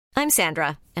I'm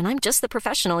Sandra, and I'm just the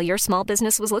professional your small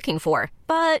business was looking for.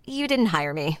 But you didn't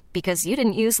hire me because you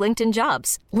didn't use LinkedIn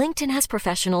Jobs. LinkedIn has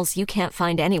professionals you can't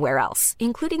find anywhere else,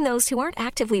 including those who aren't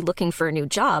actively looking for a new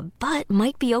job, but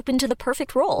might be open to the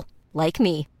perfect role, like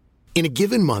me. In a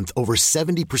given month, over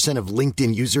 70% of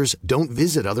LinkedIn users don't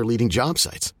visit other leading job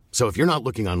sites. So if you're not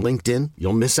looking on LinkedIn,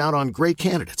 you'll miss out on great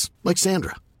candidates like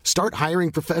Sandra. Start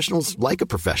hiring professionals like a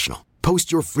professional.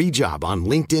 Post your free job on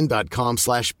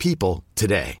linkedin.com/people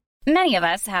today. Many of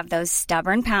us have those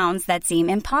stubborn pounds that seem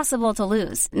impossible to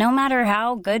lose, no matter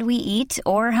how good we eat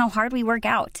or how hard we work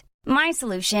out. My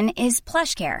solution is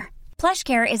PlushCare.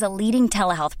 PlushCare is a leading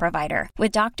telehealth provider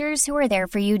with doctors who are there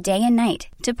for you day and night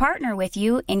to partner with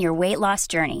you in your weight loss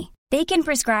journey. They can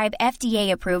prescribe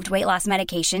FDA-approved weight loss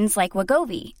medications like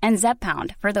Wegovy and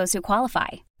Zepbound for those who qualify.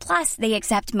 Plus, they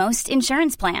accept most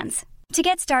insurance plans. To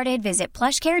get started, visit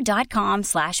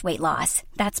plushcare.com/weightloss.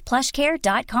 That's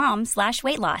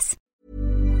plushcare.com/weightloss.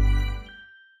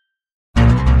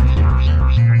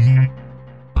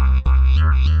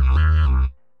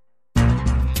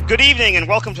 Good evening and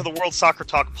welcome to the World Soccer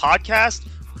Talk podcast.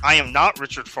 I am not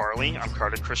Richard Farley. I'm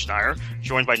Kartik Krishnaiyer,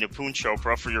 joined by Nipun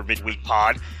Chopra for your midweek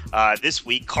pod. This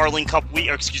week, Capital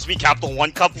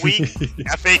One Cup week,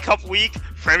 FA Cup week,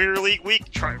 Premier League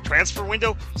week, transfer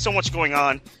window. So much going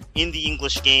on in the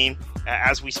English game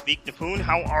as we speak. Nipun,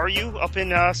 how are you up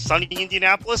in sunny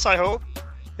Indianapolis, I hope?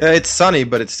 It's sunny,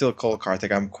 but it's still cold,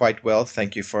 Kartik. I'm quite well.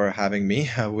 Thank you for having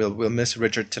me. We'll miss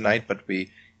Richard tonight, but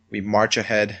we march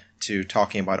ahead to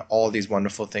talking about all these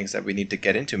wonderful things that we need to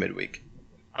get into midweek.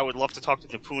 I would love to talk to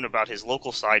Nipun about his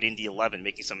local side, Indy 11,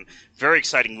 making some very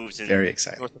exciting moves in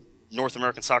North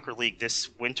American Soccer League this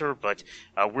winter. But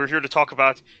we're here to talk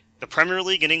about the Premier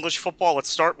League and English football. Let's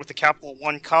start with the Capital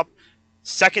One Cup.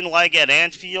 Second leg at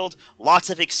Anfield. Lots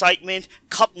of excitement.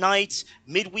 Cup nights,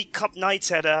 midweek cup nights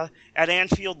at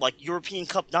Anfield, like European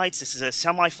Cup nights. This is a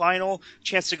semifinal.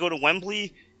 Chance to go to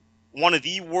Wembley. One of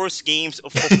the worst games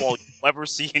of football you'll ever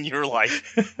see in your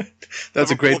life.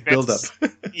 That's a great build-up.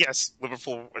 Yes,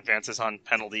 Liverpool advances on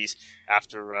penalties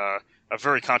after a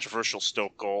very controversial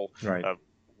Stoke goal, right.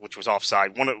 Which was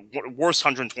offside. One of the worst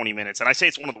 120 minutes. And I say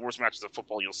it's one of the worst matches of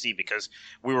football you'll see because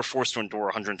we were forced to endure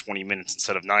 120 minutes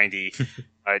instead of 90.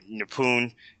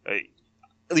 Nipun,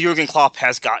 Jurgen Klopp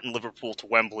has gotten Liverpool to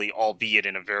Wembley, albeit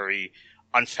in a very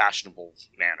unfashionable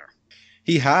manner.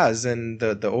 He has, and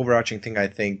the overarching thing I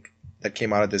think that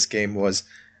came out of this game was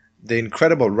the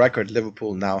incredible record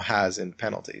Liverpool now has in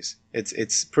penalties.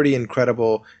 It's pretty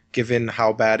incredible given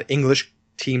how bad English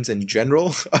teams in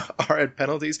general are at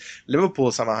penalties.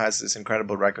 Liverpool somehow has this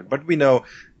incredible record, but we know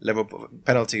Liverpool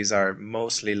penalties are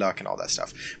mostly luck and all that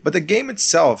stuff. But the game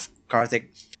itself, Karthik,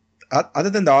 other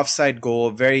than the offside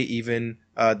goal, very even.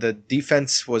 The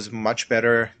defense was much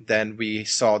better than we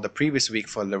saw the previous week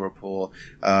for Liverpool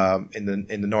in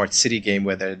the Norwich City game,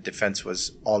 where their defense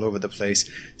was all over the place.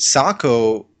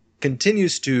 Sakho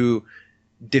continues to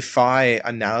defy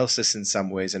analysis in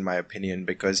some ways, in my opinion,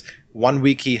 because one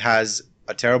week he has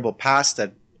a terrible pass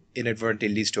that inadvertently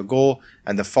leads to a goal,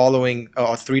 and the following,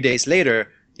 or 3 days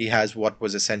later, he has what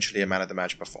was essentially a man of the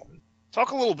match performance.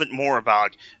 Talk a little bit more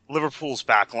about Liverpool's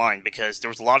back line, because there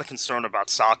was a lot of concern about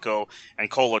Sakho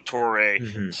and Kolo Toure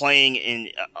playing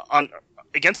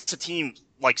against a team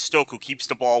like Stoke, who keeps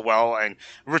the ball well, and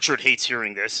Richard hates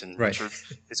hearing this, and right. Richard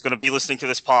is going to be listening to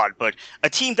this pod, but a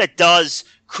team that does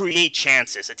create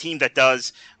chances, a team that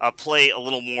does play a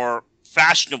little more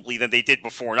fashionably than they did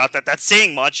before. Not that that's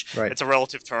saying much, right. It's a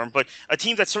relative term, but a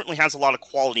team that certainly has a lot of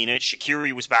quality in it.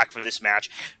 Shaqiri was back for this match,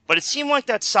 but it seemed like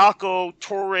that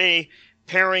Sakho-Toure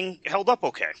pairing held up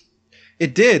okay.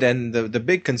 It did, and the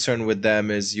big concern with them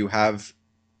is you have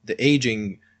the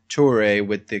aging Toure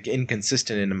with the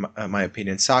inconsistent, in my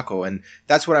opinion, Sakho, and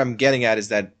that's what I'm getting at, is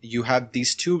that you have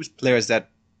these two players that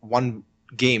one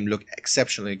game look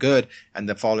exceptionally good, and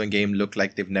the following game look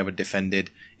like they've never defended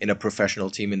in a professional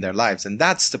team in their lives. And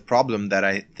that's the problem that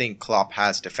I think Klopp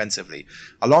has defensively,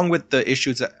 along with the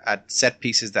issues at set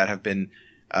pieces that have been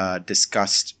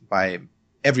discussed by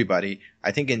everybody.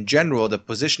 I think in general, the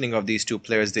positioning of these two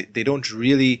players, they don't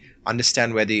really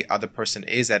understand where the other person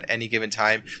is at any given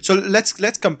time. So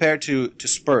let's compare to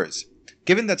Spurs.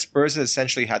 Given that Spurs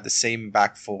essentially had the same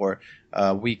back four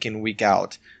week in, week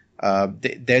out,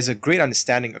 there's a great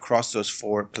understanding across those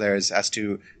four players as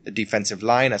to the defensive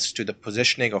line, as to the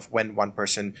positioning of when one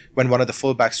of the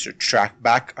fullbacks should track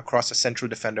back across a central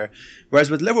defender. Whereas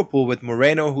with Liverpool, with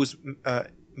Moreno, who's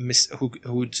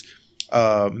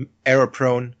error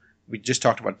prone, we just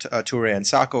talked about Toure and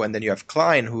Sakho, and then you have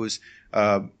Klein, who's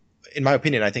in my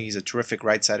opinion, I think he's a terrific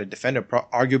right-sided defender,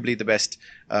 arguably the best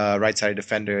right-sided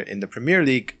defender in the Premier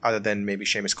League, other than maybe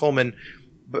Seamus Coleman.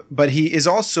 But he is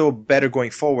also better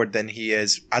going forward than he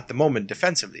is at the moment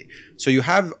defensively. So you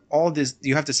have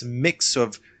this mix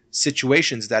of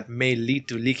situations that may lead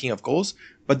to leaking of goals.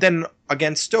 But then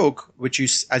against Stoke, which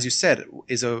as you said,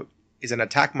 is an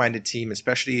attack-minded team,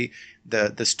 especially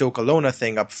the Stoke Alona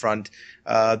thing up front,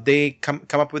 they come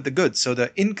up with the goods. So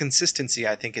the inconsistency,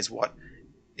 I think, is what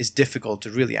is difficult to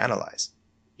really analyze.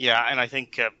 Yeah, and I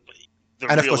think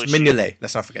and of course Mignolet.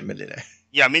 Let's not forget Mignolet.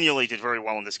 Yeah, Mignolet did very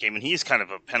well in this game, and he is kind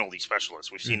of a penalty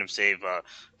specialist. We've seen him save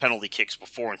penalty kicks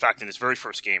before. In fact, in his very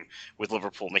first game with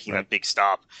Liverpool, making that big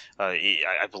stop,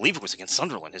 I believe it was against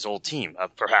Sunderland, his old team,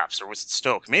 perhaps, or was it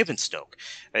Stoke? It may have been Stoke.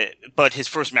 But his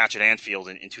first match at Anfield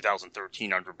in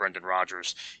 2013 under Brendan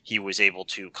Rodgers, he was able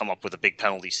to come up with a big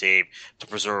penalty save to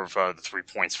preserve the 3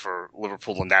 points for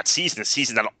Liverpool in that season, a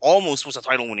season that almost was a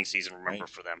title-winning season, remember,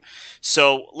 for them.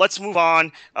 So let's move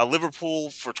on. Liverpool,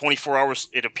 for 24 hours,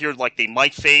 it appeared like they might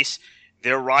face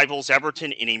their rivals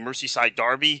Everton in a Merseyside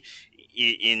derby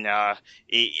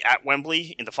at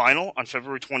Wembley in the final on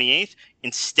February 28th.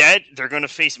 Instead, they're going to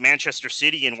face Manchester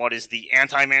City in what is the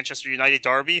anti-Manchester United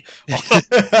derby.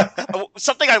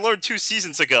 Something I learned 2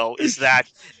 seasons ago is that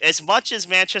as much as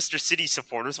Manchester City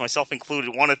supporters, myself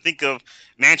included, want to think of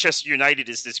Manchester United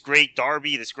as this great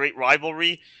derby, this great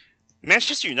rivalry,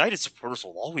 Manchester United supporters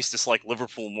will always dislike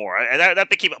Liverpool more. And that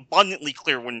became abundantly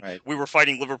clear when we were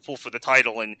fighting Liverpool for the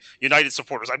title, and United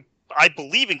supporters, I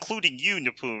believe, including you,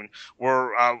 Nipun,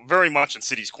 were very much in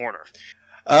City's corner.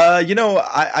 I'll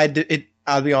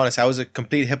be honest, I was a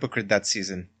complete hypocrite that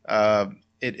season.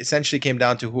 It essentially came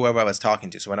down to whoever I was talking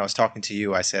to. So when I was talking to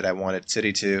you, I said I wanted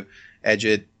City to edge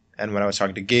it. And when I was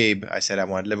talking to Gabe, I said I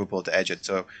wanted Liverpool to edge it.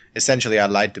 So essentially, I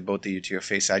lied to both of you to your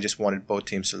face. I just wanted both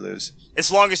teams to lose. As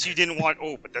long as you didn't want,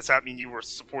 but does that mean you were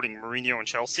supporting Mourinho and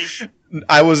Chelsea?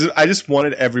 I just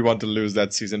wanted everyone to lose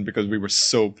that season because we were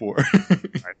so poor.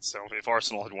 Right, so if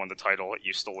Arsenal had won the title,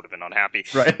 you still would have been unhappy.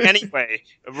 Right. Anyway,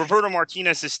 Roberto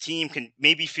Martinez's team can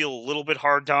maybe feel a little bit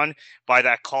hard done by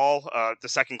that call, the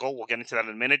second goal. We'll get into that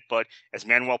in a minute. But as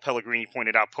Manuel Pellegrini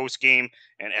pointed out post-game,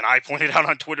 and I pointed out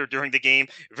on Twitter during the game,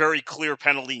 very clear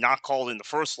penalty not called in the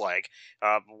first leg,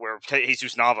 where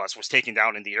Jesus Navas was taken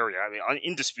down in the area. I mean,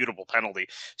 indisputable penalty.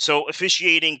 So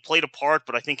officiating played a part,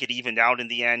 but I think it evened out in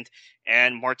the end.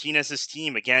 And Martinez's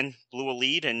team, again, blew a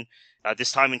lead, and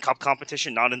this time in cup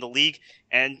competition, not in the league.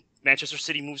 And Manchester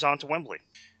City moves on to Wembley.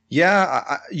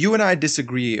 Yeah, you and I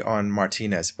disagree on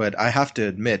Martinez, but I have to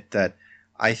admit that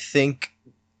I think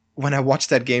when I watched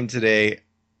that game today,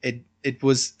 it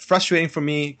was frustrating for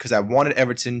me because I wanted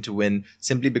Everton to win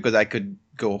simply because I could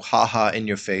go ha-ha in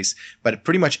your face. But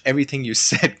pretty much everything you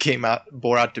said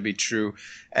bore out to be true.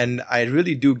 And I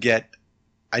really do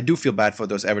feel bad for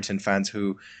those Everton fans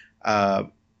who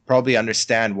probably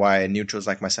understand why neutrals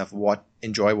like myself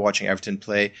enjoy watching Everton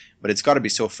play, but it's got to be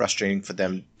so frustrating for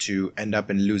them to end up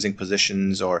in losing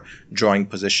positions or drawing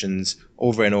positions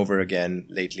over and over again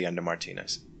lately under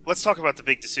Martinez. Let's talk about the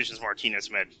big decisions Martinez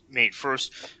made.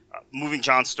 First, moving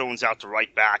John Stones out to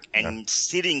right back and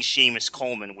sitting Seamus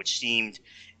Coleman, which seemed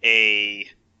a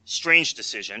strange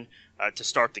decision to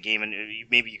start the game. And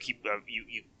maybe you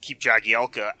keep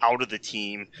Jagielka out of the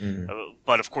team,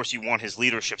 but of course you want his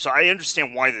leadership. So I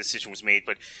understand why the decision was made,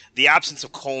 but the absence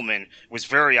of Coleman was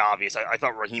very obvious. I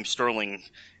thought Raheem Sterling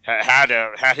had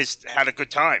a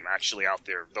good time actually out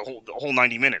there the whole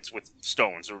 90 minutes with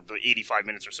Stones, or the 85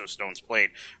 minutes or so Stones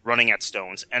played running at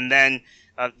Stones. And then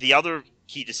the other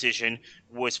key decision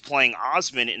was playing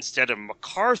Osman instead of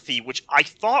McCarthy, which I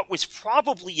thought was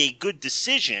probably a good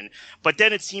decision, but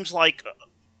then it seems like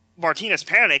Martinez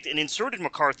panicked and inserted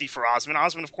McCarthy for Osman.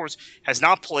 Osman, of course, has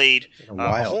not played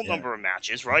a whole number of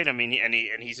matches, right? I mean, and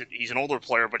he's an older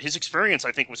player, but his experience,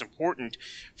 I think, was important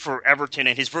for Everton,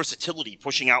 and his versatility,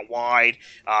 pushing out wide,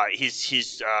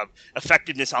 his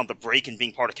effectiveness on the break and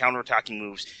being part of counterattacking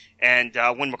moves. And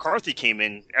when McCarthy came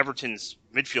in, Everton's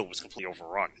midfield was completely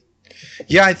overrun.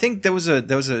 Yeah, I think there was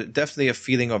definitely a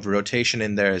feeling of rotation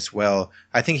in there as well.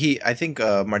 I think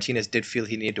Martinez did feel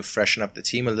he needed to freshen up the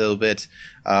team a little bit,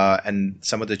 and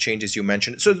some of the changes you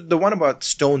mentioned. So the one about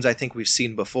Stones, I think we've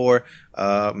seen before.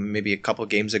 Maybe a couple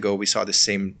games ago, we saw the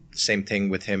same thing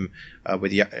with him,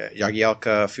 with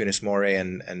Jagielka, Funes Mori,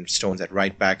 and Stones at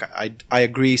right back. I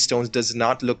agree. Stones does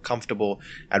not look comfortable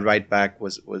at right back.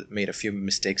 Was made a few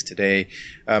mistakes today.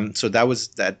 So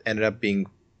that ended up being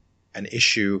an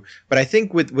issue. But I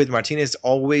think with Martinez,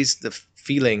 always the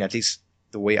feeling, at least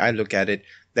the way I look at it,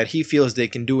 that he feels they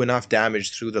can do enough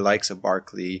damage through the likes of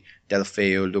Barkley,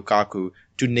 Deulofeu, Lukaku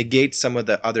to negate some of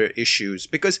the other issues.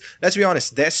 Because let's be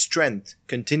honest, their strength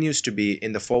continues to be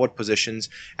in the forward positions,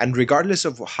 and regardless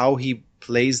of how he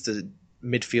plays the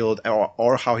midfield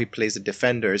or how he plays the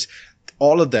defenders,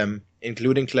 all of them,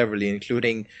 including Cleverley,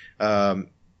 including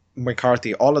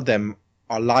McCarthy, all of them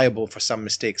are liable for some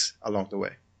mistakes along the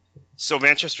way. So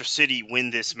Manchester City win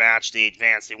this match. They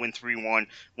advance. They win 3-1,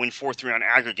 win 4-3 on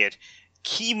aggregate.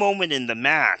 Key moment in the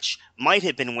match might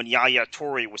have been when Yaya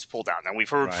Toure was pulled out. Now, we've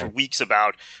heard for weeks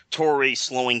about Toure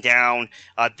slowing down.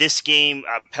 This game,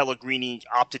 Pellegrini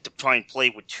opted to try and play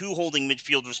with two holding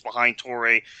midfielders behind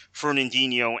Toure,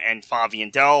 Fernandinho and Fabian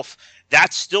Delph.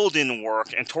 That still didn't work,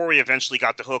 and Toure eventually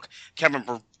got the hook. Kevin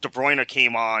De Bruyne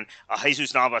came on.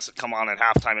 Jesus Navas had come on at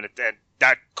halftime, and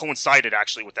that coincided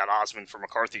actually with that Osman for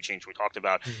McCarthy change we talked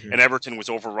about, and Everton was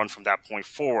overrun from that point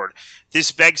forward.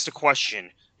 This begs the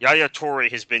question, Yaya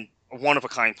Toure has been a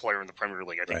one-of-a-kind player in the Premier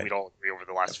League. I think we'd all agree over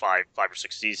the last five or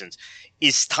six seasons.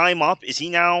 Is time up? Is he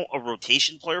now a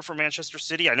rotation player for Manchester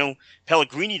City? I know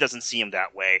Pellegrini doesn't see him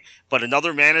that way, but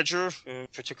another manager,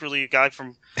 particularly a guy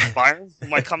from Bayern who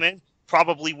might come in,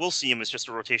 probably will see him as just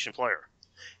a rotation player.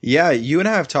 Yeah, you and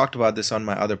I have talked about this on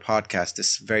my other podcast,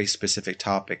 this very specific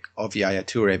topic of Yaya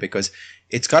Toure, because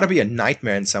it's got to be a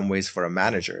nightmare in some ways for a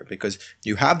manager, because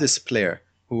you have this player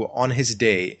who on his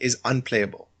day is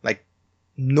unplayable. Like,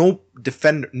 no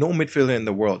midfielder in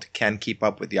the world can keep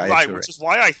up with Yaya Toure. Right, which is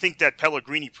why I think that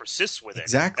Pellegrini persists with it.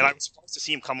 Exactly. And I was surprised to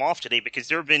see him come off today, because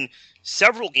there have been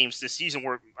several games this season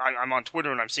where I'm on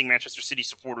Twitter and I'm seeing Manchester City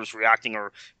supporters reacting,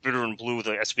 or Bitter and Blue,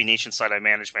 the SB Nation site I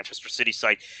manage, Manchester City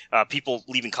site, people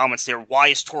leaving comments there. Why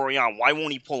is Toure on? Why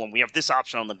won't he pull him? We have this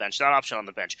option on the bench, that option on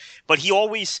the bench. But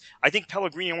I think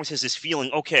Pellegrini always has this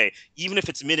feeling, okay, even if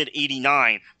it's minute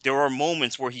 89, there are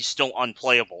moments where he's still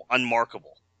unplayable,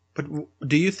 unmarkable. But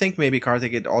do you think maybe,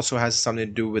 Karthik, it also has something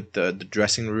to do with the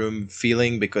dressing room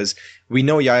feeling? Because we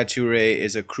know Yaya Toure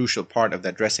is a crucial part of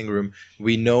that dressing room.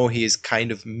 We know he's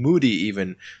kind of moody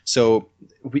even. So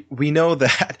we know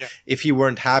that if he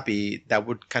weren't happy, that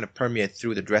would kind of permeate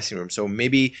through the dressing room. So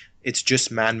maybe it's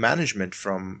just man management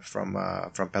from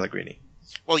Pellegrini.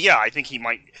 Well, yeah, I think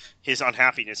his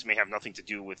unhappiness may have nothing to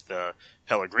do with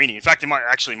Pellegrini. In fact, it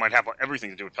might have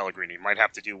everything to do with Pellegrini. It might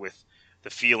have to do with the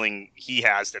feeling he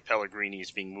has that Pellegrini is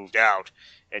being moved out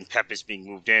and Pep is being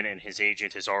moved in, and his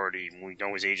agent we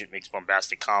know his agent makes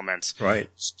bombastic comments. Right.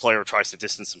 His player tries to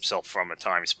distance himself from at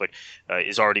times, but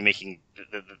is already making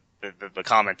the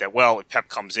comment that, well, if Pep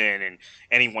comes in and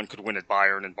anyone could win at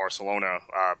Bayern and Barcelona,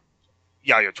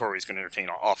 Yaya Toure is going to entertain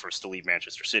offers to leave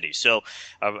Manchester City. So,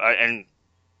 and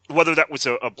whether that was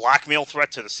a blackmail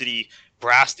threat to the City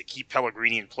brass to keep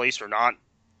Pellegrini in place or not,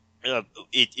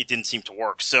 it didn't seem to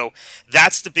work. So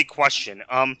that's the big question.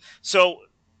 So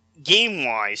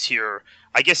game-wise here,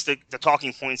 I guess the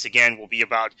talking points again will be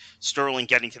about Sterling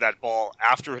getting to that ball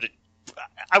after it.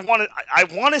 I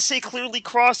want to say clearly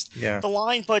crossed the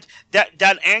line, but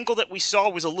that angle that we saw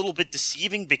was a little bit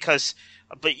deceiving because,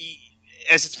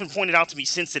 as it's been pointed out to me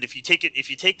since, that if you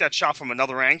take that shot from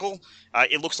another angle,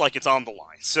 it looks like it's on the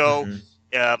line. So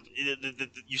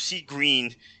you see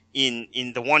green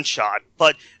in the one shot,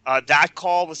 but that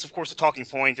call was, of course, a talking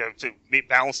point to be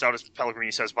balanced out, as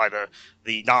Pellegrini says, by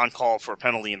the non-call for a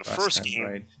penalty in the first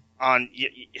game on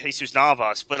Jesus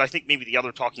Navas. But I think maybe the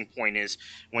other talking point is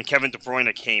when Kevin De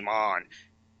Bruyne came on,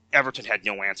 Everton had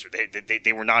no answer.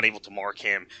 They were not able to mark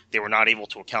him. They were not able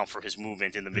to account for his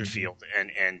movement in the midfield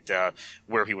and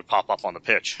where he would pop up on the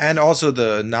pitch. And also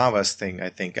the Navas thing, I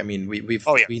think. I mean,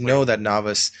 we know that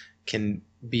Navas can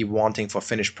be wanting for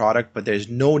finished product, but there's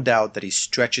no doubt that he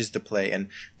stretches the play, and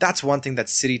that's one thing that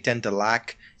City tend to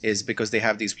lack, is because they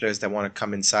have these players that want to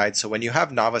come inside. So when you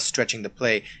have Navas stretching the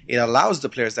play, it allows the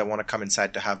players that want to come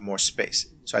inside to have more space.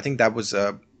 So I think that was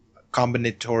a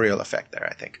combinatorial effect there,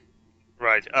 I think.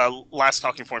 Right. Last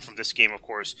talking point from this game, of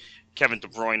course, Kevin De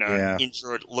Bruyne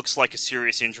injured, looks like a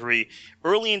serious injury.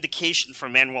 Early indication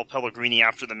from Manuel Pellegrini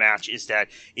after the match is that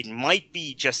it might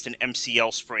be just an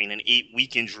MCL sprain, an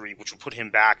 8-week injury, which will put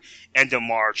him back end of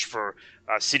March for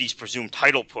City's presumed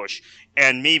title push,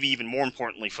 and maybe even more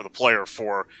importantly for the player,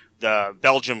 for the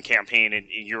Belgium campaign in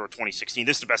Euro 2016.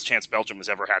 This is the best chance Belgium has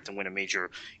ever had to win a major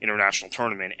international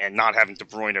tournament, and not having De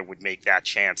Bruyne would make that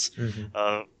chance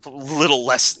a little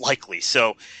less likely.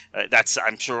 So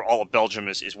I'm sure all of Belgium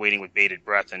is waiting with bated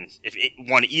breath. And if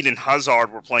Eden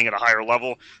Hazard were playing at a higher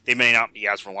level, they may not be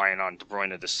as reliant on De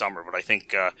Bruyne this summer. But I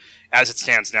think as it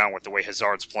stands now, with the way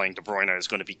Hazard's playing, De Bruyne is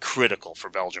going to be critical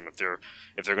for Belgium if they're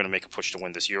going to make a push to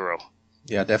win this Euro.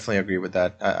 Yeah, definitely agree with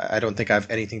that. I don't think I have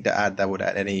anything to add that would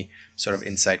add any sort of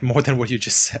insight more than what you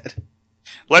just said.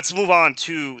 Let's move on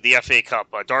to the FA Cup.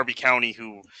 Derby County,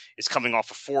 who is coming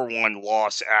off a 4-1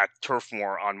 loss at Turf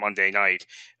Moor on Monday night,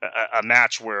 a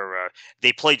match where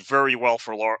they played very well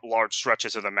for large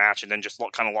stretches of the match and then just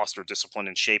kind of lost their discipline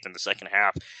and shape in the second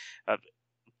half,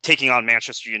 taking on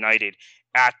Manchester United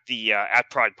at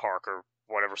Pride Park, or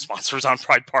whatever sponsors on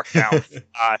Pride Park now.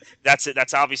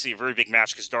 That's obviously a very big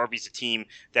match because Derby's a team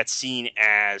that's seen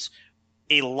as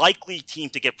a likely team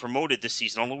to get promoted this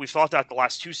season, although we thought that the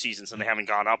last 2 seasons and they haven't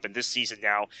gone up. And this season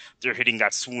now they're hitting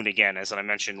that swoon again. As I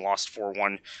mentioned, lost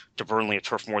 4-1 to Burnley at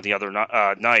Turf Moor the other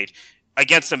night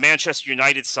against a Manchester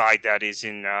United side that is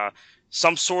in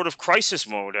some sort of crisis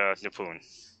mode, Nipun.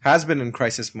 Has been in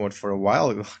crisis mode for a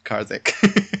while, Karthik.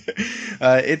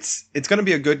 It's going to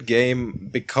be a good game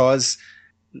because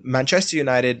Manchester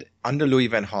United under Louis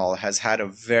van Gaal has had a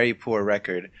very poor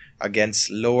record against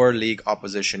lower league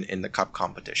opposition in the cup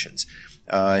competitions.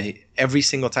 Every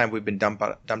single time we've been dumped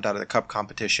out of the cup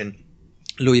competition,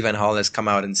 Louis van Gaal has come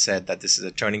out and said that this is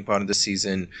a turning point of the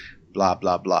season, blah,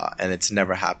 blah, blah, and it's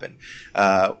never happened.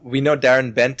 We know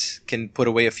Darren Bent can put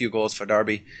away a few goals for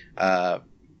Derby,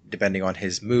 depending on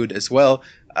his mood as well.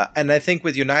 And I think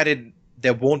with United,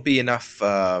 there won't be enough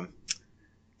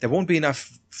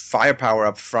firepower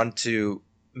up front to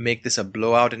make this a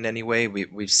blowout in any way.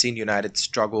 We've seen United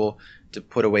struggle to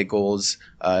put away goals.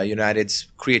 United's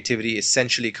creativity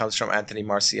essentially comes from Anthony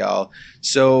Martial.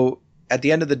 So at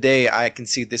the end of the day, I can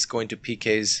see this going to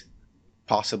PKs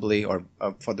possibly, or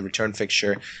for the return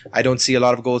fixture. I don't see a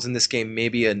lot of goals in this game.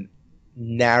 Maybe a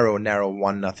narrow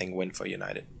 1-0 win for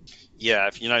United. Yeah,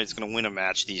 if United's going to win a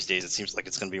match these days, it seems like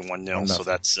it's going to be 1-0. So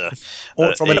that's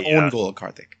from an own goal,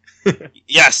 Karthik.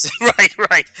 Yes,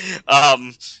 right.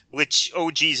 Which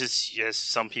OGs is, as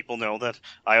some people know, that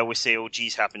I always say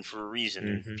OGs happen for a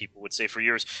reason. Mm-hmm. People would say for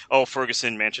years, "Oh,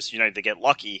 Ferguson, Manchester United, they get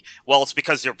lucky." Well, it's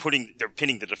because they're pinning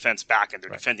the defense back and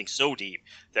they're defending so deep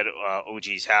that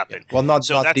OGs happen. Yeah. Well, not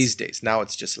these days. Now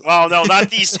it's just. Well, no, not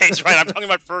these days, right? I'm talking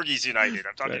about Fergie's United.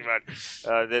 I'm talking about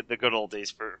the good old days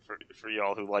for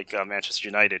y'all who like Manchester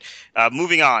United.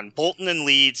 Moving on, Bolton and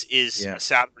Leeds is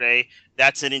Saturday.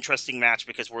 That's an interesting match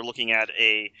because we're looking at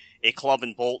a club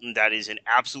in Bolton that is an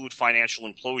absolute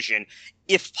financial implosion.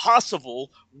 If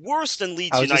possible, worse than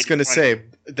Leeds United. I was just going to say,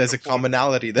 there's a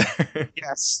commonality there.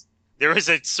 Yes, there is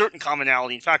a certain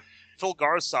commonality. In fact, Phil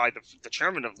Garside, the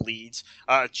chairman of Leeds,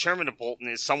 chairman of Bolton,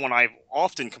 is someone I've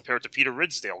often compared to Peter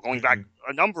Ridsdale, going back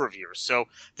a number of years. So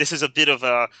this is a bit of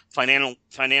a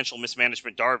financial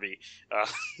mismanagement derby,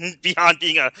 beyond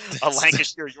being a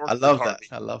Lancashire Yorkshire derby.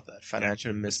 I love that.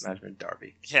 Financial mismanagement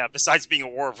derby. Yeah, besides being a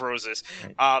war of roses.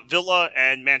 Right. Villa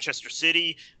and Manchester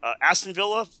City. Aston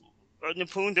Villa,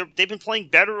 Nipun, they've been playing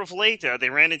better of late.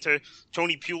 They ran into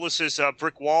Tony Pulis's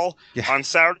brick wall on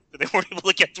Saturday. They weren't able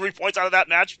to get 3 points out of that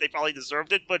match. They probably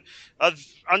deserved it. But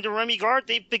under Remy Gard,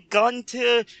 they've begun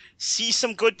to see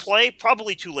some good play.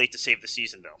 Probably too late to save the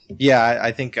season, though. Yeah,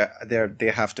 I think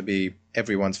they have to be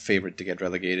everyone's favorite to get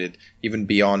relegated, even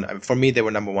beyond. For me, they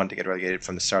were number one to get relegated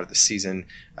from the start of the season,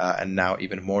 and now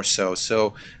even more so.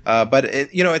 So, but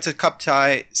it's a cup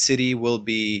tie. City will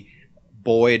be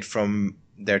buoyed from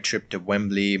their trip to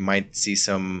Wembley, might see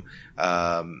some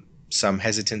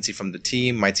hesitancy from the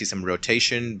team, might see some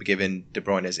rotation given De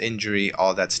Bruyne's injury,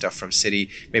 all that stuff from City.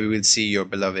 Maybe we'll see your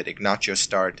beloved Ignacio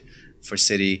start for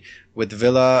City. With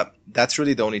Villa, that's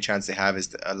really the only chance they have,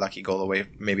 is a lucky goal away,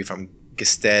 maybe from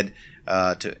Gisted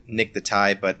to nick the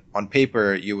tie. But on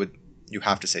paper, you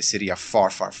have to say City are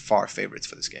far, far, far favorites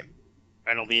for this game.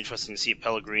 And it'll be interesting to see if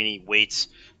Pellegrini waits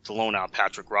to loan out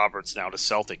Patrick Roberts now to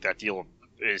Celtic. That deal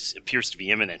appears to be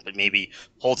imminent, but maybe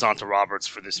holds on to Roberts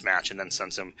for this match and then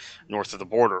sends him north of the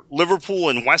border. Liverpool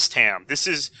and West Ham. This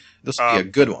will be a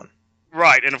good one.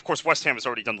 Right, and of course West Ham has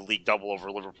already done the league double over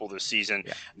Liverpool this season.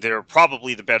 Yeah. They're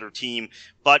probably the better team.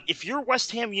 But if you're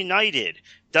West Ham United,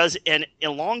 does an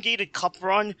elongated cup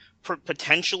run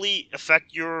potentially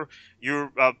affect your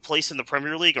place in the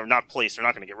Premier League? Or not place, they're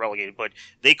not going to get relegated, but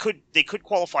they could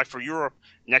qualify for Europe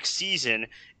next season.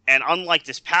 And unlike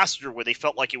this past year where they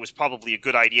felt like it was probably a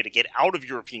good idea to get out of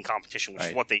European competition, which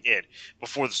is what they did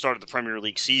before the start of the Premier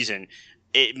League season,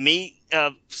 it may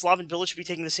Slaven Bilic be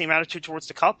taking the same attitude towards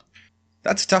the Cup?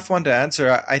 That's a tough one to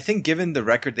answer. I think given the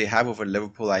record they have over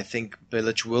Liverpool, I think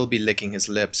Bilic will be licking his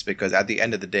lips because at the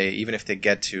end of the day, even if they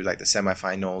get to like the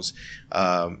semifinals,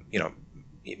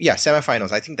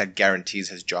 semifinals, I think that guarantees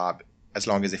his job as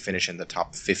long as they finish in the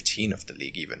top 15 of the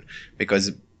league even.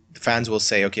 Because the fans will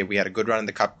say, okay, we had a good run in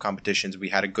the cup competitions. We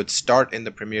had a good start in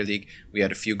the Premier League. We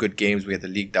had a few good games. We had the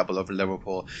league double over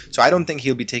Liverpool. So I don't think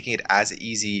he'll be taking it as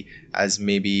easy as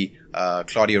maybe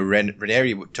Claudio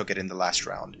Ranieri took it in the last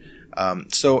round.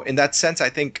 So in that sense, I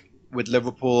think with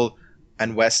Liverpool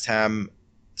and West Ham,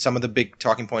 some of the big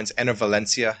talking points, Enner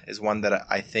Valencia is one that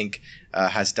I think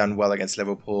has done well against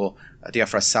Liverpool.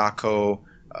 Diafra Sakho,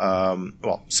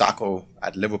 Sakho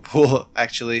at Liverpool,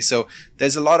 actually. So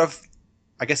there's a lot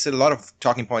of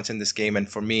talking points in this game. And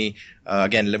for me,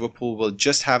 again, Liverpool will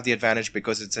just have the advantage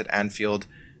because it's at Anfield,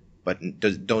 but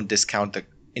don't discount the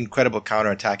incredible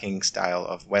counter-attacking style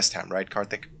of West Ham, right,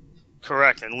 Karthik?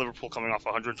 Correct, and Liverpool coming off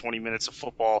 120 minutes of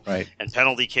football and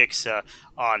penalty kicks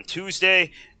on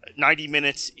Tuesday, 90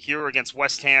 minutes here against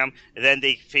West Ham, and then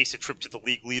they face a trip to the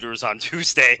league leaders on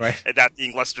Tuesday, and that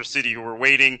being Leicester City, who were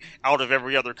waiting out of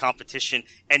every other competition,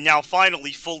 and now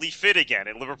finally fully fit again,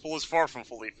 and Liverpool is far from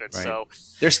fully fit. Right. So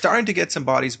they're starting to get some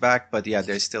bodies back, but yeah,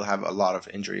 they still have a lot of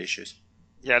injury issues.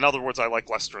 Yeah, in other words, I like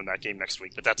Leicester in that game next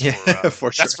week, but that's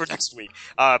that's for next week.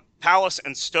 Palace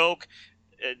and Stoke.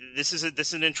 This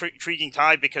is an intriguing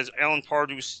tie because Alan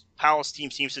Pardew's Palace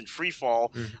team seems in free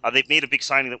fall. They've made a big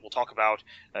signing that we'll talk about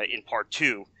in part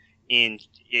 2.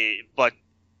 But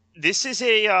this is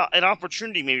an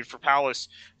opportunity maybe for Palace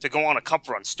to go on a cup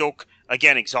run. Stoke,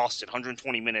 again, exhausted,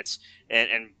 120 minutes,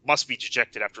 and must be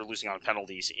dejected after losing on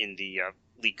penalties in the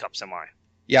League Cup semi.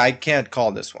 Yeah, I can't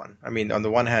call this one. I mean, on the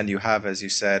one hand, you have, as you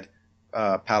said,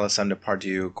 Palace under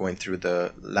Pardew going through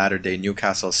the latter-day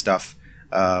Newcastle stuff.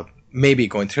 Maybe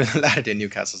going through the latter-day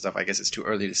Newcastle stuff. I guess it's too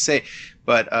early to say.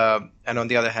 But and on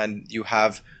the other hand, you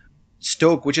have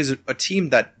Stoke, which is a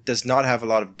team that does not have a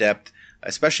lot of depth,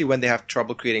 especially when they have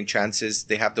trouble creating chances.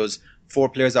 They have those 4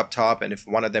 players up top, and if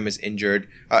one of them is injured,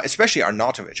 especially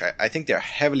Arnautovic, I think they're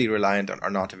heavily reliant on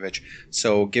Arnautovic.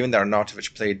 So given that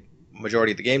Arnautovic played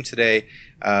majority of the game today,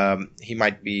 he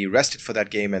might be rested for that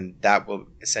game, and that will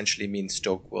essentially mean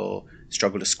Stoke will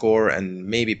struggle to score, and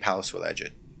maybe Palace will edge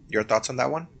it. Your thoughts on that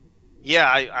one? Yeah,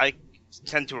 I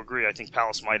tend to agree. I think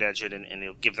Palace might edge it, and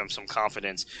it'll give them some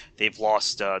confidence. They've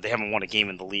lost. They haven't won a game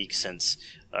in the league since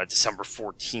December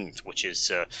 14th, which is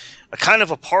a kind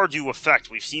of a Pardew effect.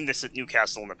 We've seen this at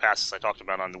Newcastle in the past, as I talked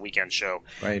about on the weekend show.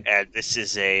 Right. And this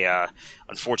is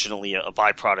unfortunately a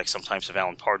byproduct sometimes of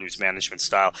Alan Pardew's management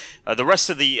style. The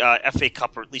rest of the FA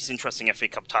Cup, or at least interesting FA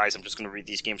Cup ties, I'm just going to read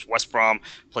these games. West Brom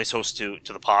plays host to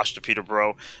the Posh, to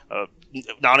Peterborough.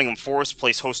 Nottingham Forest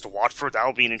plays host to Watford. That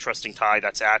will be an interesting tie.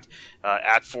 That's at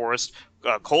Forest.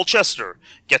 Colchester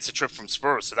gets a trip from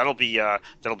Spurs, so that'll be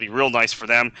real nice for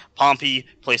them. Pompey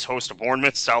plays host to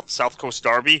Bournemouth, South Coast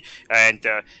derby, and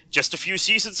just a few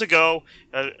seasons ago,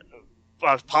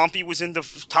 Pompey was in the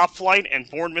top flight and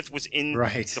Bournemouth was in the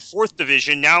 4th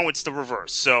division. Now it's the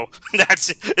reverse, so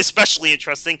that's especially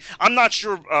interesting. I'm not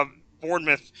sure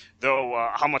Bournemouth, though,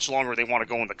 how much longer they want to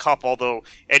go in the cup, although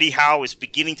Eddie Howe is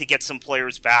beginning to get some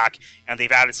players back, and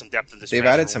they've added some depth in this. They've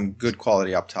added some good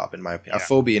quality up top, in my opinion. Yeah.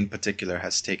 Afobe, in particular,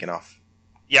 has taken off.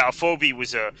 Yeah, Afobe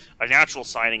was a natural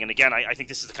signing, and again, I think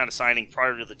this is the kind of signing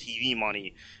prior to the TV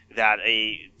money that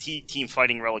a team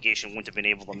fighting relegation wouldn't have been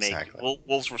able to make.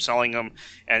 Wolves were selling him,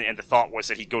 and the thought was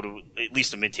that he'd go to at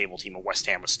least a mid-table team, a West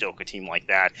Ham, a Stoke, a team like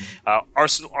that.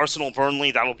 Arsenal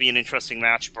Burnley, that'll be an interesting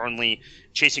match. Burnley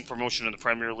chasing promotion in the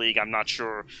Premier League. I'm not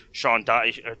sure Sean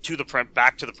Dyche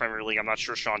back to the Premier League. I'm not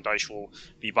sure Sean Dyche will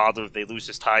be bothered if they lose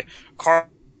this tie.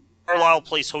 Carlisle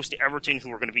plays host to Everton,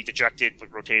 who are going to be dejected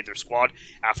but rotated their squad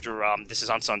after this is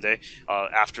on Sunday,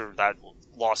 after that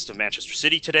loss to Manchester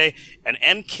City today. And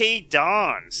MK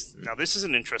Dons, now this is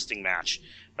an interesting match,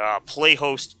 play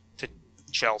host to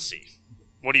Chelsea.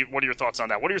 What are your thoughts on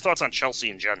that? What are your thoughts on Chelsea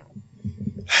in general?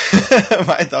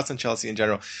 My thoughts on Chelsea in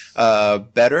general,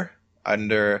 better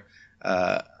under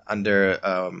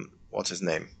what's his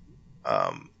name?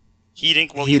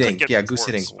 Hiddink. Well, Hiddink, yeah, Goose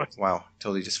Hiddink. Wow,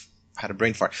 totally just had a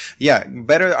brain fart. Yeah,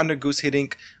 better under Goose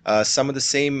Hiddink. Some of the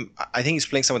same. I think he's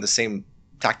playing some of the same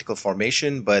tactical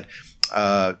formation, but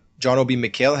John Obi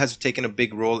Mikel has taken a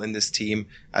big role in this team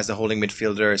as a holding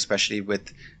midfielder, especially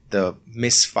with the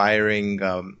misfiring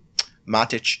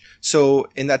Matic. So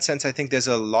in that sense, I think there's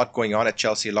a lot going on at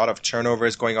Chelsea, a lot of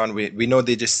turnovers going on. We know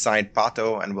they just signed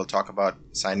Pato, and we'll talk about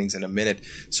signings in a minute.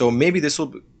 So maybe this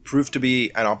will prove to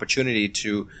be an opportunity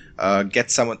to get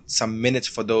some minutes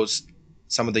for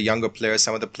some of the younger players,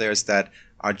 some of the players that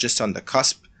are just on the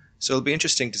cusp. So it'll be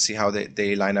interesting to see how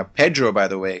they line up. Pedro, by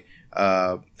the way,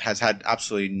 has had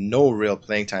absolutely no real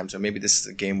playing time, so maybe this is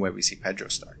a game where we see Pedro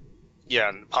start. Yeah,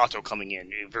 and Pato coming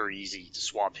in, very easy to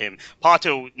swap him.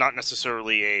 Pato, not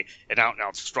necessarily an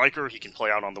out-and-out striker. He can play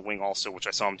out on the wing also, which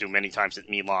I saw him do many times at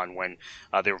Milan when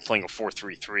they were playing a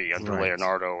 4-3-3 under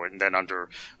Leonardo and then under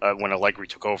when Allegri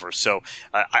took over. So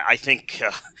I think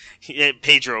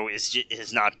Pedro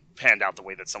is not panned out the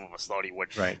way that some of us thought he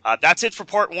would. Right. That's it for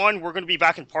part one. We're going to be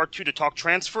back in part two to talk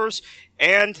transfers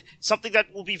and something that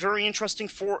will be very interesting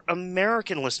for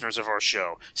American listeners of our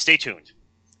show. Stay tuned.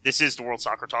 This is the World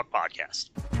Soccer Talk Podcast.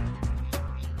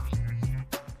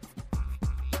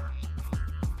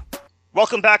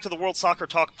 Welcome back to the World Soccer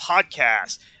Talk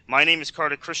Podcast. My name is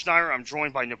Kartik Krishnaiyer. I'm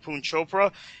joined by Nipun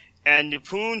Chopra. And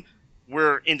Nipun,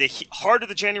 we're in the heart of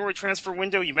the January transfer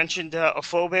window. You mentioned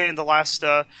Afobe in the last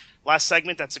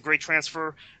segment. That's a great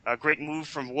transfer, a great move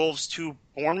from Wolves to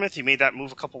Bournemouth. He made that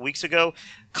move a couple weeks ago.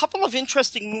 A couple of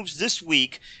interesting moves this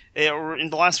week, or in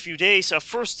the last few days.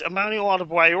 First, Emmanuel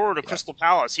Adebayor to Crystal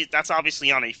Palace. That's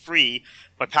obviously on a free,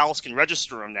 but Palace can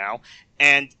register him now.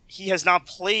 And he has not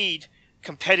played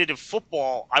competitive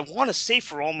football, I want to say,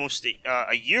 for almost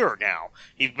a year now.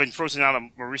 He's been frozen out of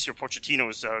Mauricio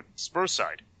Pochettino's Spurs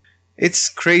side. It's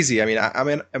crazy. I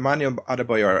mean, Emmanuel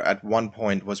Adebayor at one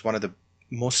point was one of the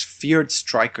most feared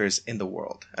strikers in the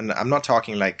world. And I'm not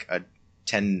talking like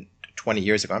 10, 20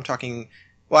 years ago. I'm talking,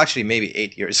 well, actually maybe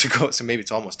 8 years ago. So maybe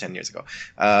it's almost 10 years ago.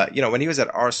 When he was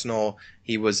at Arsenal,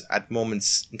 he was at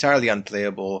moments entirely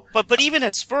unplayable. But even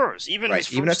at Spurs, even at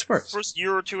Spurs, first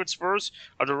year or two at Spurs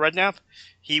under Redknapp,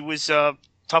 he was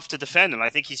tough to defend. And I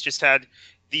think he's just had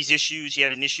these issues. He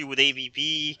had an issue with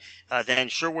AVB. Then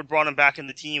Sherwood brought him back in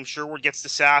the team. Sherwood gets the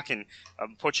sack, and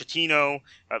Pochettino.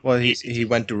 He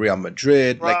went to Real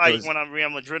Madrid. Right, he went on Real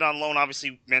Madrid on loan.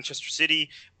 Obviously, Manchester City.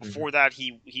 Before that,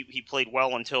 he played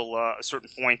well until a certain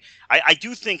point. I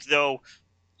do think, though,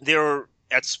 there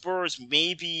at Spurs,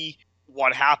 maybe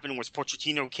what happened was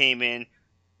Pochettino came in,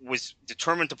 was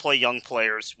determined to play young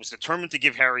players, was determined to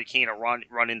give Harry Kane a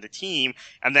run in the team,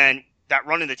 and then that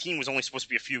run in the team was only supposed to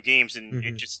be a few games, and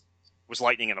it just was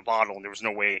lightning in a bottle, and there was no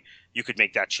way you could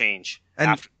make that change.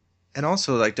 And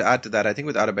also, like, to add to that, I think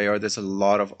with Adebayor, there's a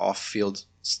lot of off-field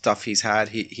stuff he's had.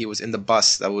 He was in the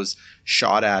bus that was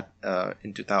shot at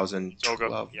in 2012.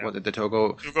 Togo, yeah. The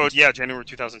Togo? Togo, yeah, January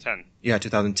 2010. Yeah,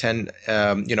 2010.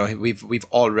 We've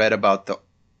all read about the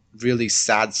really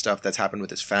sad stuff that's happened with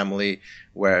his family,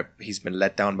 where he's been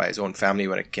let down by his own family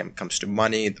when it comes to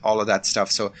money, all of that stuff.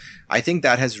 So I think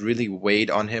that has really weighed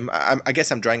on him. I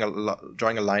guess I'm drawing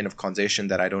a line of causation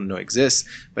that I don't know exists,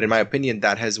 but in my opinion,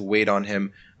 that has weighed on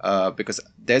him because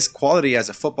there's quality as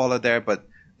a footballer there, but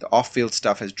the off-field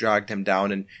stuff has dragged him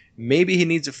down, and maybe he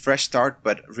needs a fresh start.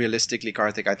 But realistically,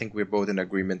 Karthik, I think we're both in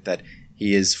agreement that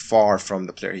he is far from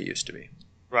the player he used to be.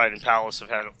 Right, and Palace have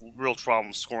had real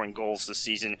problems scoring goals this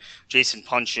season. Jason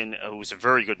Punchin, who's a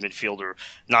very good midfielder,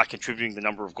 not contributing the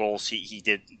number of goals he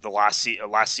did the last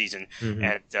season.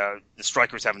 And the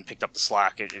strikers haven't picked up the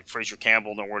slack. Fraser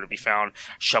Campbell, nowhere to be found.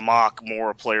 Shamak, more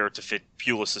a player to fit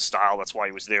Pulis' style. That's why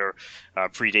he was there.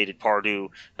 Predated Pardew.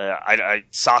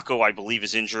 Sacco, I believe,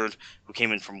 is injured, who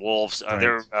came in from Wolves.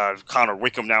 Connor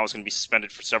Wickham now is going to be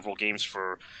suspended for several games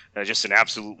for just an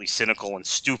absolutely cynical and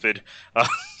stupid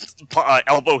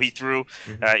elbow he threw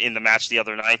in the match the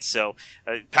other night. So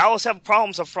Palace have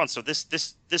problems up front. So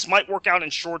this might work out in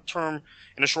a short-term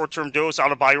dose.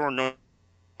 Adebayor, known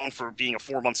for being a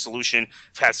 4-month solution,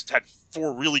 has had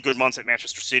 4 really good months at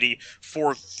Manchester City,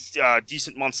 4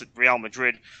 decent months at Real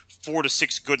Madrid, 4 to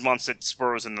 6 good months at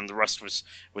Spurs, and then the rest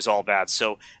was all bad.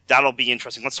 So that'll be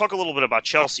interesting. Let's talk a little bit about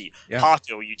Chelsea. Yeah.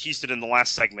 Pato, you teased it in the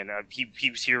last segment. He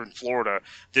was here in Florida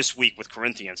this week with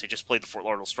Corinthians. He just played the Fort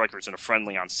Lauderdale Strikers in a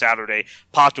friendly on Saturday.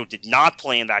 Pato did not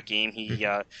play in that game. He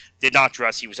did not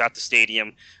dress. He was at the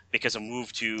stadium because a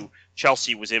move to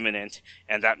Chelsea was imminent,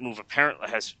 and that move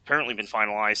has apparently been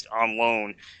finalized on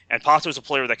loan. And Pato's a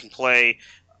player that can play.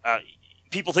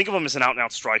 People think of him as an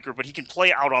out-and-out striker, but he can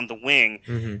play out on the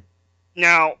wing.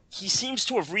 Now, he seems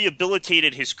to have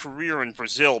rehabilitated his career in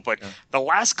Brazil, but the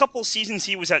last couple of seasons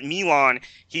he was at Milan,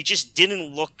 he just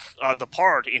didn't look the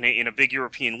part in a big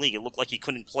European league. It looked like he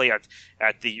couldn't play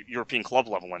at the European club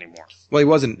level anymore. Well, he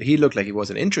wasn't. He looked like he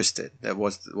wasn't interested. That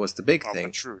was the big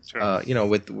thing. True.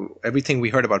 With everything we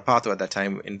heard about Pato at that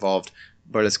time involved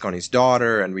Berlusconi's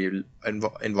daughter, and we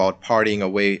involved partying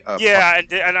away.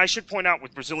 And I should point out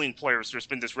with Brazilian players, there's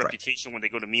been this reputation when they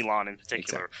go to Milan in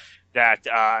particular that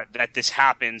this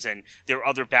happens, and there are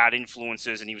other bad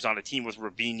influences. And he was on a team with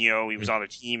Robinho. He was on a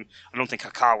team. I don't think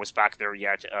Kaká was back there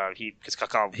yet. Because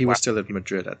Kaká was still at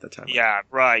Madrid at the time. Yeah,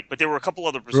 right. But there were a couple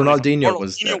other Brazilians.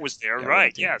 Ronaldinho was there.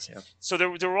 Right? Yes. Yeah. So there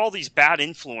were all these bad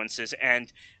influences,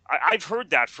 and I've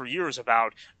heard that for years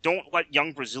about don't let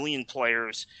young Brazilian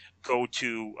players go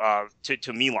to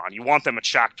Milan. You want them at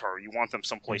Shakhtar. You want them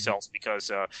someplace else because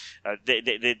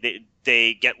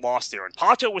they get lost there. And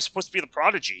Pato was supposed to be the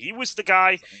prodigy. He was the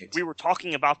guy we were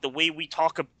talking about the way we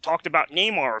talked about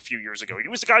Neymar a few years ago. He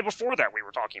was the guy before that we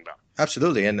were talking about.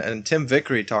 Absolutely. And Tim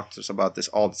Vickery talks to us about this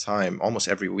all the time, almost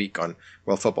every week on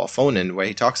World Football Phone-In, where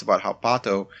he talks about how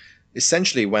Pato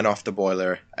essentially went off the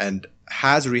boiler and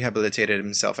has rehabilitated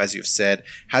himself, as you've said,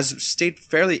 has stayed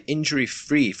fairly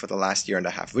injury-free for the last year and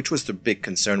a half, which was the big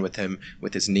concern with him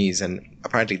with his knees, and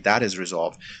apparently that is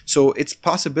resolved. So it's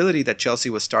possibility that Chelsea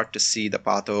will start to see the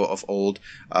Pato of old,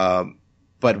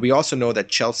 but we also know that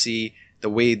Chelsea, the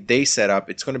way they set up,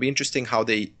 it's going to be interesting how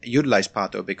they utilize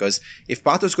Pato, because if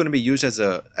Pato is going to be used as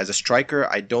a striker,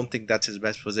 I don't think that's his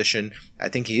best position. I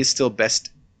think he is still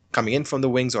best coming in from the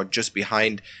wings or just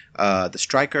behind the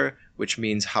striker, which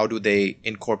means how do they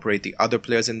incorporate the other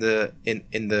players in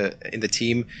the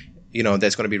team? You know,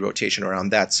 there's going to be rotation around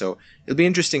that. So it'll be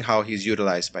interesting how he's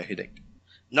utilized by Hiddink.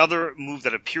 Another move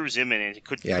that appears imminent. It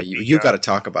could. Yeah, could you be, got to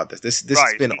talk about this. This right.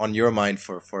 has been on your mind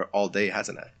for all day,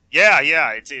 hasn't it? Yeah,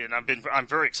 and I'm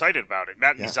very excited about it.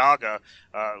 Matt Mizaga,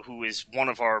 who is one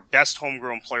of our best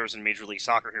homegrown players in Major League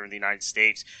Soccer here in the United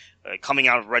States, coming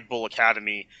out of Red Bull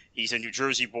Academy. He's a New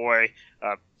Jersey boy,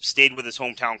 stayed with his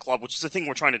hometown club, which is the thing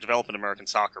we're trying to develop in American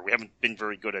soccer. We haven't been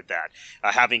very good at that.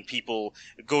 Having people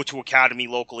go to academy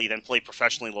locally, then play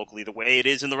professionally locally the way it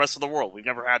is in the rest of the world. We've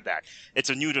never had that. It's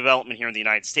a new development here in the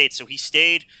United States. So he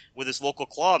stayed with his local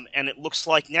club, and it looks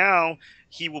like now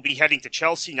he will be heading to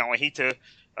Chelsea. Now, I hate to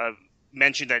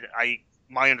mention that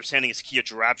my understanding is Kia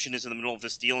Joorabchian is in the middle of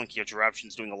this deal, and Kia Joorabchian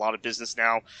is doing a lot of business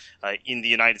now in the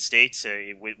United States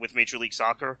with Major League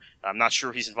Soccer. I'm not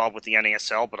sure he's involved with the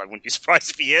NASL, but I wouldn't be surprised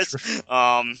if he is.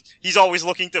 He's always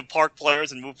looking to park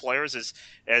players and move players,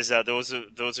 as those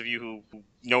of you who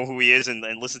know who he is and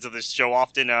listen to this show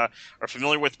often are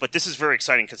familiar with. But this is very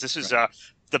exciting because this is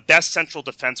the best central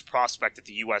defense prospect that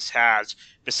the U.S. has,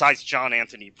 besides John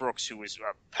Anthony Brooks, who is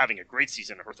having a great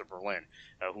season at Hertha Berlin,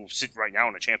 who sit right now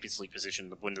in a Champions League position in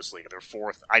the Bundesliga. They're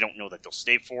fourth. I don't know that they'll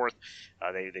stay fourth.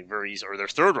 They very easily, or they're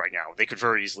third right now. They could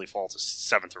very easily fall to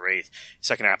seventh or eighth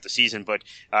second half of the season. But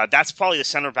that's probably the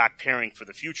center back pairing for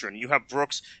the future. And you have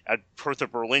Brooks at Hertha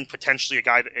Berlin, potentially a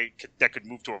guy that could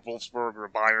move to a Wolfsburg or a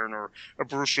Bayern or a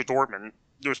Borussia Dortmund.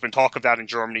 There's been talk of that in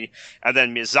Germany. And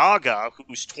then Mizaga,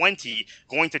 who's 20,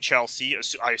 going to Chelsea.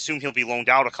 I assume he'll be loaned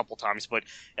out a couple times, but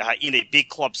in a big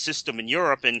club system in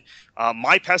Europe. And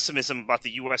my pessimism about the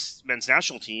U.S. men's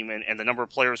national team and the number of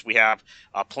players we have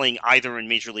playing either in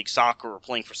Major League Soccer or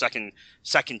playing for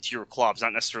second-tier clubs,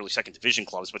 not necessarily second-division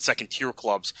clubs, but second-tier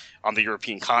clubs on the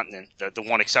European continent. The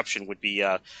one exception would be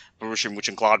Borussia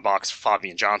Mönchengladbach's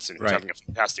Fabian Johnson, who's having a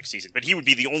fantastic season. But he would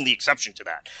be the only exception to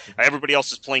that. Everybody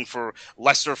else is playing for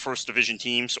lesser first division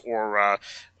teams or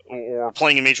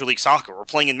playing in Major League Soccer or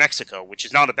playing in Mexico, which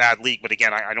is not a bad league, but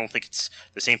again, I don't think it's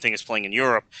the same thing as playing in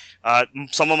Europe.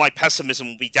 Some of my pessimism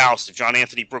will be doused if John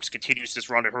Anthony Brooks continues this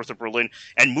run at Hertha Berlin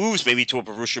and moves maybe to a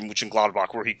Borussia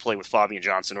Mönchengladbach where he'd play with Fabian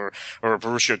Johnson or a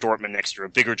Borussia Dortmund next year, a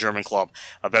bigger German club,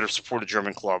 a better supported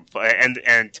German club, and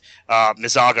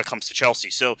Mizaga comes to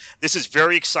Chelsea. So this is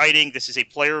very exciting. This is a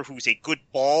player who's a good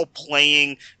ball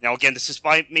playing. Now again, this is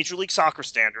by Major League Soccer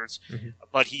standards,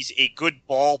 but he's a good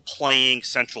ball playing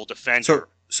central defender.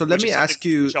 So let me ask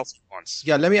you.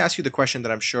 Yeah, let me ask you the question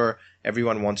that I'm sure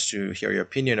everyone wants to hear your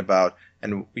opinion about,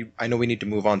 and I know we need to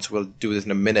move on, so we'll do this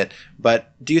in a minute.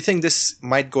 But do you think this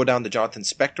might go down the Jonathan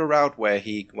Spector route, where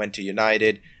he went to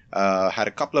United, had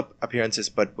a couple of appearances,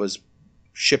 but was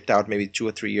shipped out maybe 2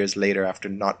 or 3 years later after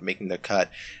not making the cut?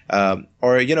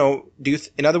 Or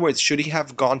in other words, should he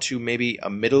have gone to maybe a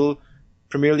middle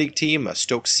Premier League team, a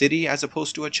Stoke City, as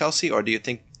opposed to a Chelsea, or do you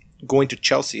think going to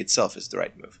Chelsea itself is the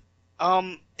right move?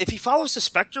 If he follows the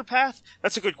Spector path,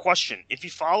 that's a good question. If he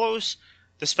follows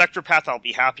the Spector path, I'll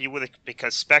be happy with it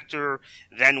because Spector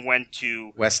then went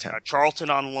to West Ham, Charlton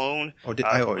on loan.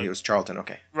 It was Charlton,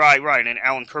 okay. Right. And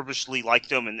Alan Kirbishley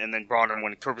liked him and then brought him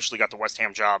when Kirbishley got the West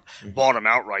Ham job, bought him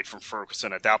outright from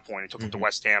Ferguson at that point and took him to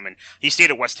West Ham. And he stayed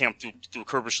at West Ham through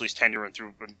Kirbishley's tenure and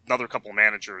through another couple of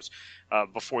managers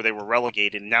before they were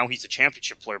relegated. And now he's a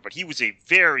championship player, but he was a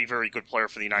very, very good player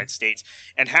for the United States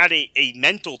and had a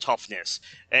mental toughness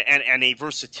and a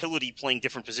versatility playing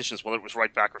different positions, whether it was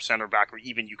right back or center back, or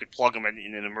even you could plug him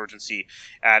in an emergency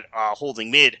at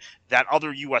holding mid, that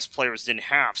other U.S. players didn't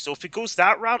have. So if it goes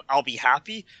that route, I'll be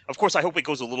happy. Of course, I hope it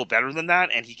goes a little better than that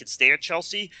and he can stay at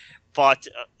Chelsea. But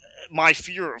my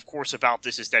fear, of course, about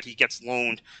this is that he gets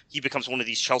loaned. He becomes one of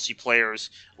these Chelsea players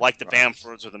like the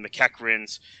Bamfords or the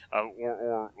McEachrons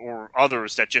or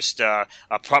others that just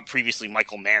previously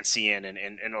Michael Mancian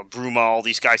and Bruma, all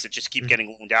these guys that just keep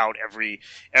getting loaned out every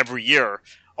year.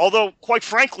 Although, quite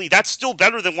frankly, that's still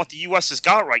better than what the U.S. has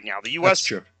got right now. The U.S. That's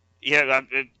true. Yeah,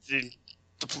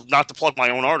 not to plug my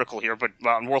own article here, but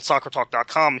on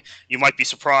WorldSoccerTalk.com, you might be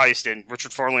surprised, and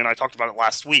Richard Farley and I talked about it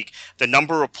last week, the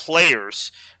number of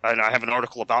players, and I have an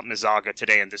article about Mezaga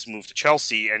today and this move to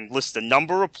Chelsea, and lists the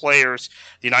number of players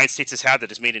the United States has had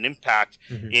that has made an impact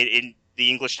in the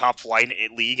English top flight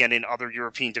league and in other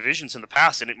European divisions in the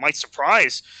past. And it might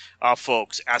surprise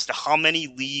folks as to how many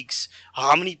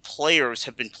players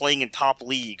have been playing in top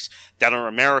leagues that are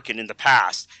American in the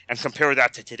past, and compare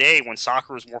that to today when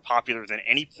soccer is more popular than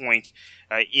any point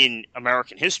in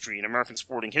American history, in American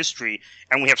sporting history,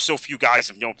 and we have so few guys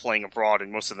of note playing abroad,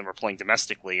 and most of them are playing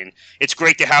domestically. And it's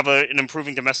great to have an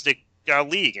improving domestic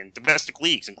league and domestic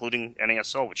leagues, including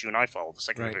NASL, which you and I follow, the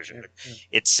second division. Yeah.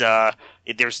 It's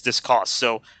there's this cost,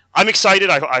 so I'm excited.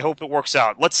 I hope it works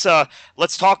out. Let's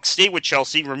stay with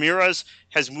Chelsea. Ramirez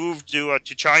has moved to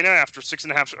China after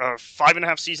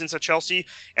 5.5 seasons at Chelsea,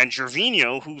 and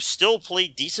Gervinho, who still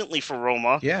played decently for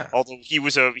Roma, although he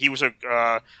was a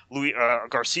Luis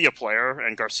Garcia player,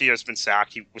 and Garcia has been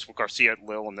sacked. He was with Garcia at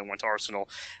Lille and then went to Arsenal.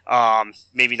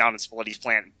 Maybe not in Spalletti's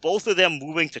plan. Both of them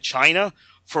moving to China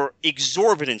for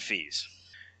exorbitant fees.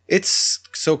 It's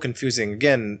so confusing.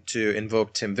 Again, to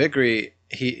invoke Tim Vigri,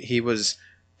 he was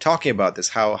talking about this,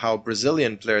 how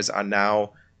Brazilian players are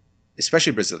now,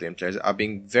 especially Brazilian players, are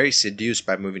being very seduced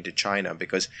by moving to China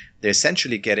because they're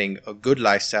essentially getting a good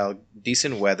lifestyle,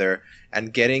 decent weather,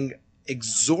 and getting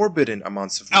exorbitant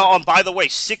amounts of money. Oh, and by the way,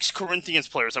 6 Corinthians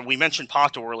players, and we mentioned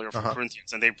Pato earlier from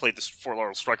Corinthians, and they played the Fort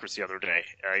Lauderdale Strikers the other day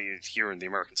here in the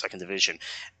American Second Division.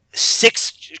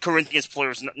 6 Corinthians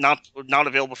players not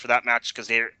available for that match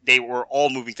because they were all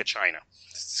moving to China.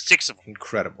 6 of them.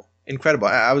 Incredible.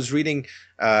 I was reading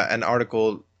an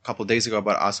article a couple of days ago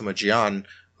about Asamoah Gyan,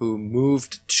 who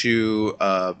moved to,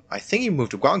 I think he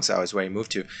moved to Guangzhou is where he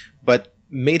moved to, but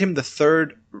made him the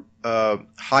 3rd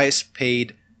highest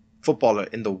paid footballer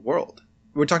in the world.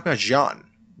 We're talking about Gyan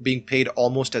being paid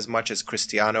almost as much as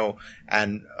Cristiano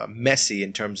and Messi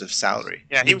in terms of salary.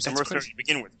 Yeah, he was a mercenary to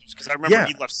begin with. Because I remember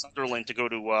he left Sunderland to go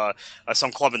to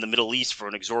some club in the Middle East for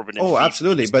an exorbitant fee.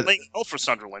 Absolutely. But playing well for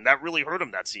Sunderland, that really hurt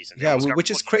him that season. Yeah, which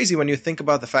is crazy when you think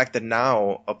about the fact that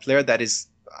now a player that is,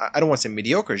 I don't want to say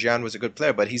mediocre, Gyan was a good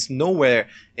player, but he's nowhere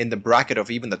in the bracket of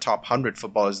even the top 100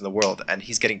 footballers in the world, and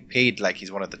he's getting paid like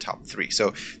he's one of the top 3.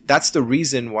 So that's the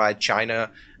reason why China,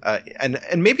 and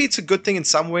maybe it's a good thing in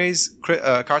some ways,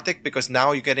 Karthik, because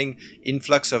now you're getting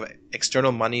influx of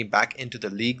external money back into the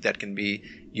league that can be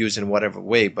used in whatever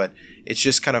way, but it's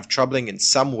just kind of troubling in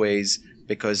some ways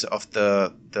because of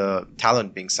the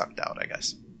talent being sucked out, I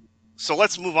guess. So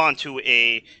let's move on to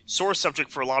a sore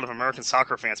subject for a lot of American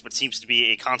soccer fans, but seems to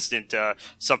be a constant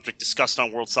subject discussed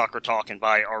on World Soccer Talk and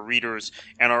by our readers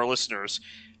and our listeners.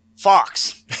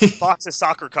 Fox. Fox's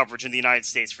soccer coverage in the United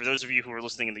States. For those of you who are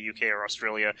listening in the UK or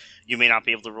Australia, you may not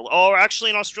be able to relate. Oh, actually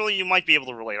in Australia you might be able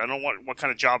to relate. I don't know what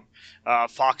kind of job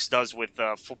Fox does with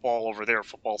football over there,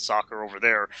 football, soccer over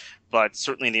there, but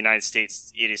certainly in the United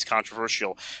States it is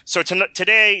controversial. So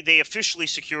today they officially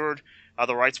secured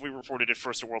the rights. We reported it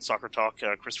first at World Soccer Talk.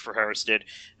 Christopher Harris did.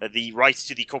 The rights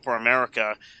to the Copa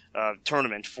America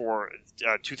tournament for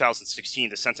 2016,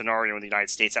 the Centenario in the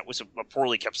United States. That was a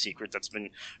poorly kept secret that's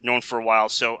been known for a while.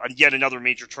 So yet another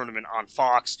major tournament on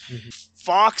Fox. Mm-hmm.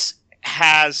 Fox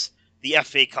has the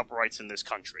FA Cup rights in this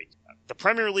country. The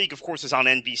Premier League, of course, is on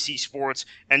NBC Sports.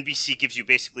 NBC gives you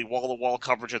basically wall-to-wall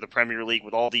coverage of the Premier League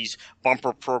with all these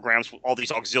bumper programs, with all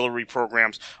these auxiliary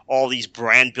programs, all these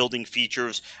brand-building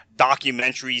features,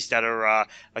 documentaries that are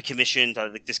commissioned,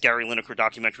 like this Gary Lineker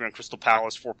documentary on Crystal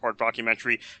Palace, 4-part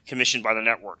documentary commissioned by the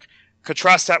network.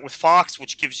 Contrast that with Fox,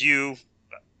 which gives you,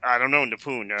 I don't know,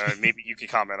 Nipun, maybe you can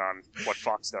comment on what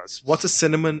Fox does. What's a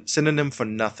synonym for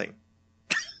nothing?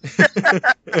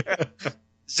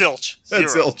 Zilch.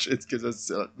 Zilch. It gives us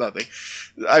nothing.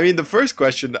 I mean, the first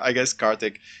question, I guess,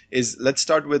 Karthik, is let's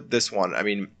start with this one. I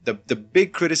mean, the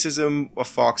big criticism of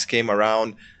Fox came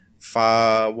around,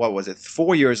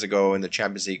 4 years ago in the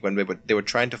Champions League when they were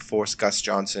trying to force Gus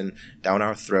Johnson down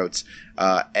our throats.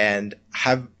 I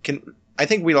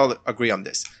think we all agree on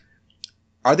this.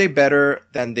 Are they better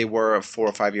than they were 4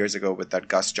 or 5 years ago with that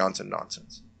Gus Johnson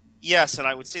nonsense? Yes, and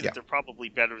I would say that they're probably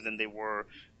better than they were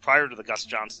prior to the Gus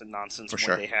Johnson nonsense, For when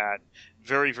sure. they had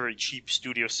very, very cheap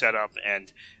studio setup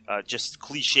and just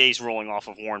cliches rolling off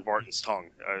of Warren Barton's tongue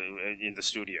in the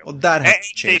studio. Well, that has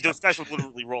changed. Those guys would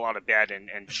literally roll out of bed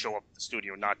and show up at the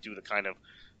studio, not do the kind of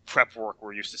prep work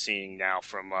we're used to seeing now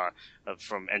from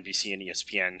NBC and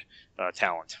ESPN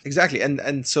talent. Exactly,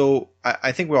 and so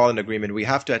I think we're all in agreement. We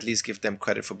have to at least give them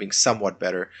credit for being somewhat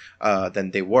better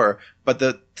than they were. But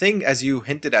the thing, as you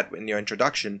hinted at in your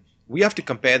introduction, we have to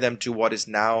compare them to what is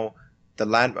now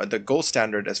the gold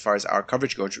standard as far as our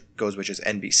coverage goes, which is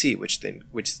NBC,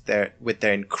 with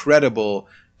their incredible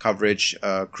coverage,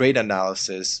 great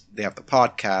analysis. They have the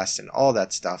podcast and all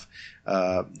that stuff.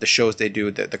 The shows they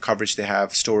do, the coverage they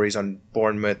have, stories on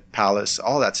Bournemouth, Palace,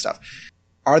 all that stuff.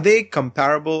 Are they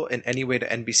comparable in any way to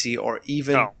NBC or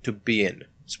even to beIN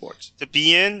Sports? To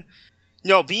beIN?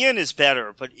 No, beIN is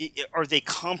better, but are they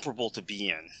comparable to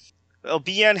beIN? Well,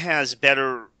 beIN has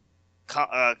better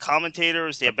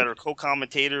commentators. They have better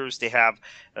co-commentators. They have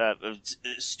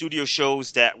studio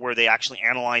shows where they actually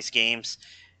analyze games.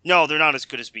 No, they're not as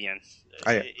good as beIN.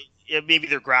 Maybe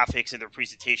their graphics and their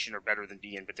presentation are better than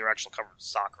beIN, but their actual coverage of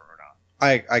soccer or not.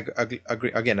 I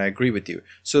agree. Again, I agree with you.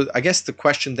 So I guess the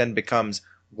question then becomes,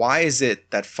 why is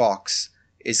it that Fox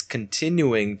is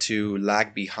continuing to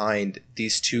lag behind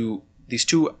these two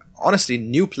honestly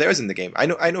new players in the game? I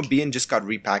know beIN just got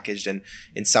repackaged, and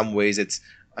in some ways it's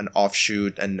an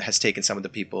offshoot and has taken some of the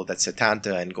people that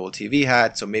Setanta and Gold TV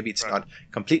had, so maybe it's not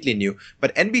completely new.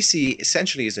 But NBC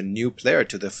essentially is a new player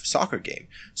to the soccer game.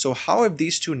 So how have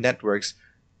these two networks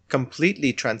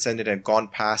completely transcended and gone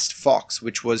past Fox,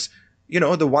 which was,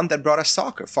 the one that brought us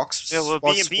soccer? Fox. Yeah, well,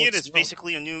 beIN is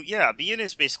basically beIN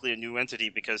is basically a new entity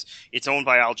because it's owned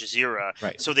by Al Jazeera.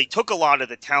 Right. So they took a lot of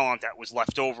the talent that was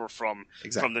left over from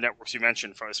the networks you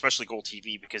mentioned, especially Gold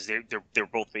TV, because they're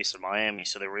both based in Miami,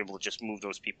 so they were able to just move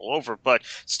those people over. But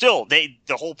still, the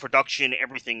whole production,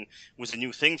 everything was a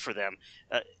new thing for them.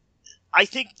 I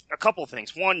think a couple of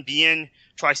things. One, beIN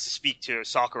tries to speak to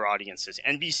soccer audiences.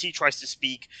 NBC tries to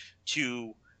speak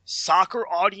to soccer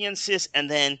audiences,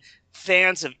 and then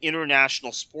fans of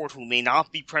international sport who may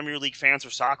not be Premier League fans or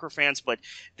soccer fans, but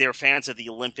they're fans of the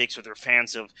Olympics, or they're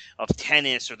fans of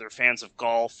tennis, or they're fans of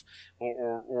golf,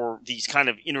 or these kind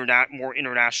of more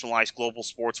internationalized global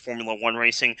sports, Formula One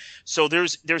racing. So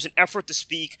there's an effort to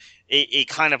speak a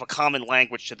kind of a common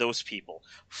language to those people.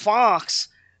 Fox,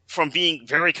 from being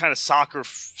very kind of soccer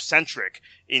centric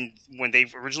when they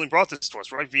originally brought this to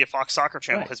us, right, via Fox Soccer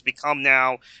Channel, has become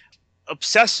now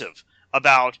obsessive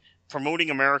about promoting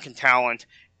American talent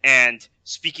and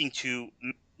speaking to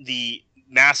the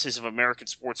masses of American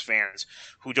sports fans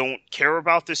who don't care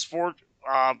about this sport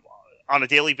on a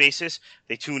daily basis.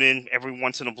 They tune in every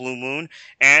once in a blue moon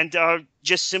and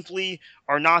just simply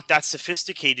are not that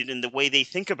sophisticated in the way they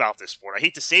think about this sport. I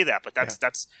hate to say that, but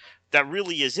that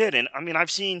really is it. And I mean, I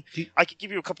could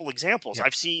give you a couple examples. Yeah.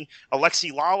 I've seen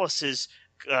Alexi Lawless's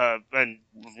and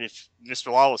if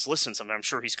Mr. Lawless listens, I'm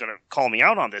sure he's going to call me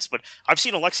out on this, but I've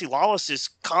seen Alexi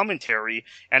Lawless's commentary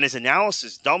and his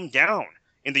analysis dumbed down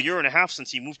in the year and a half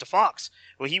since he moved to Fox.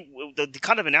 Well, the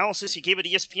kind of analysis he gave at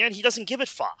ESPN, he doesn't give at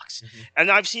Fox. Mm-hmm. And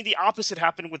I've seen the opposite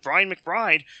happen with Brian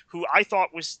McBride, who I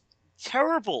thought was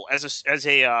terrible as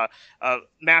a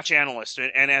match analyst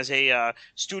and as a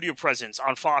studio presence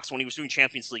on Fox when he was doing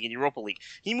Champions League and Europa League.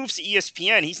 He moves to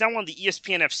ESPN. He's now on the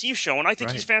ESPN FC show, and I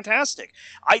think he's fantastic.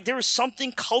 There is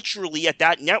something culturally at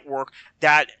that network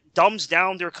that dumbs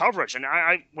down their coverage. And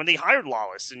I when they hired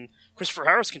Lawless, and Christopher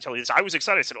Harris can tell you this, I was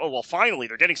excited. I said, oh, well, finally,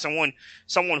 they're getting someone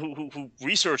who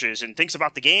researches and thinks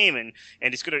about the game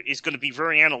and is going to be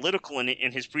very analytical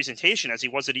in his presentation as he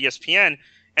was at ESPN.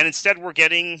 And instead we're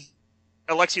getting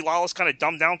Alexi Lawless kind of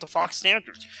dumbed down to Fox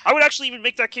standards. I would actually even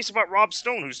make that case about Rob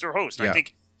Stone, who's their host. Yeah. I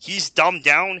think he's dumbed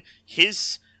down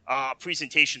his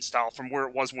presentation style from where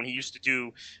it was when he used to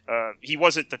do. He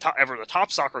wasn't the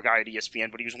top soccer guy at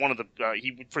ESPN, but he was one of the.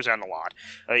 He would present a lot.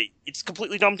 It's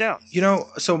completely dumbed down.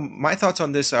 So my thoughts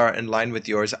on this are in line with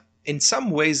yours. In some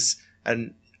ways,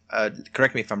 and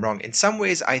correct me if I'm wrong. In some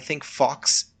ways, I think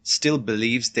Fox still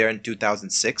believes they're in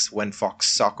 2006 when Fox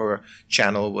Soccer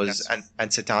Channel was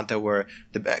and Setanta were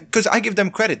because I give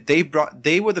them credit. They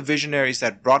were the visionaries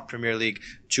that brought Premier League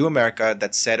to America,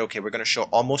 that said, okay, we're going to show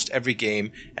almost every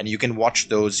game and you can watch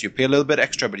those. You pay a little bit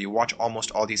extra, but you watch almost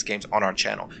all these games on our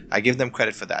channel. I give them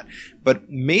credit for that.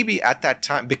 But maybe at that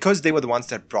time, because they were the ones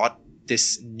that brought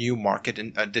this new market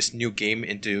and this new game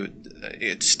into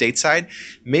stateside,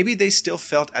 maybe they still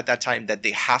felt at that time that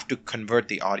they have to convert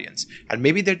the audience. And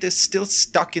maybe they're just still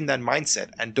stuck in that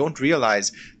mindset and don't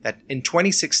realize that in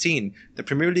 2016, the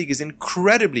Premier League is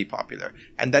incredibly popular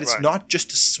and that it's not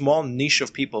just a small niche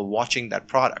of people watching that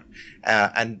product.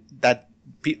 And that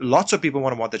lots of people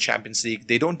want to watch the Champions League.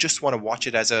 They don't just want to watch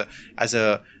it as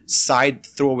a side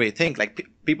throwaway thing. Like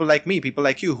people like me, people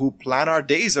like you, who plan our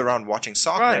days around watching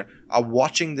soccer, are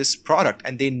watching this product,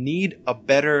 and they need a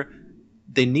better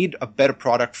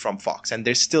product from Fox, and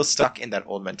they're still stuck in that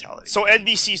old mentality. So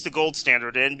NBC's the gold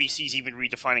standard. NBC's even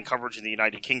redefining coverage in the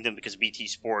United Kingdom because BT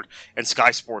Sport and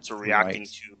Sky Sports are reacting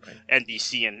to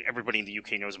NBC, and everybody in the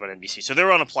UK knows about NBC. So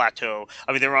they're on a plateau.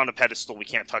 I mean, they're on a pedestal. We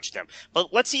can't touch them.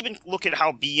 But let's even look at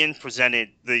how beIN presented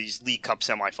these League Cup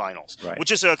semifinals,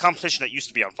 which is a competition that used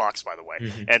to be on Fox, by the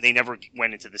way, and they never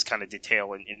went into this kind of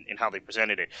detail in how they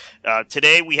presented it.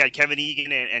 Today we had Kevin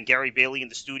Egan and Gary Bailey in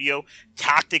the studio,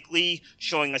 tactically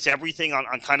showing us everything on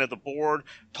kind of the board,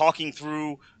 talking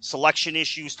through selection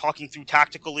issues, talking through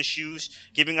tactical issues,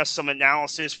 giving us some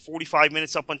analysis, 45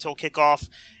 minutes up until kickoff,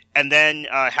 and then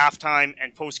halftime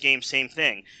and post-game, same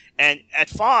thing. And at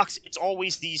Fox, it's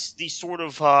always these sort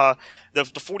of the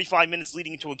 45 minutes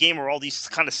leading into a game are all these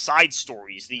kind of side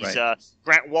stories. These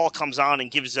Grant Wall comes on and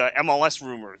gives MLS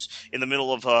rumors in the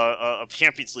middle of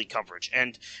Champions League coverage,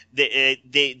 and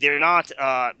they're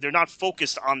not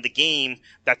focused on the game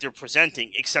that they're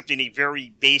presenting, except in a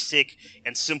very basic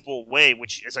and simple way.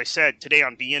 Which, as I said today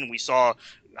on beIN, we saw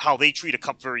how they treat a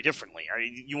cup very differently. I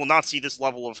mean, you will not see this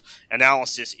level of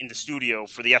analysis in the studio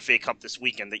for the FA Cup this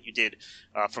weekend that you did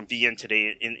from beIN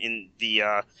today in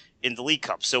the League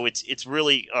Cup. So it's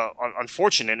really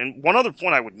unfortunate. And one other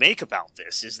point I would make about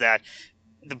this is that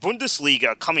the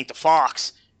Bundesliga coming to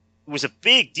Fox was a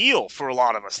big deal for a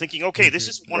lot of us, thinking, okay, this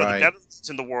is one of the better leagues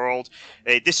in the world.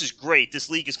 This is great. This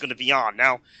league is going to be on.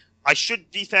 Now, I should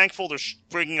be thankful they're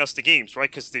bringing us the games, right?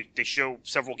 Because they show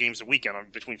several games a weekend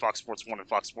between Fox Sports 1 and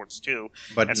Fox Sports 2.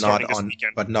 But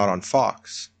not on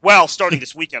Fox. Well, starting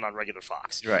this weekend on regular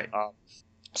Fox. Right.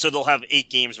 So they'll have 8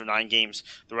 games or 9 games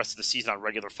the rest of the season on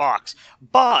regular Fox.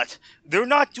 But they're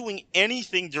not doing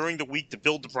anything during the week to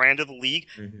build the brand of the league.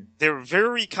 They're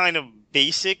very kind of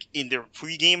basic in their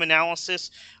pregame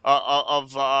analysis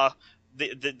of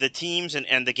the teams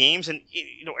and the games. And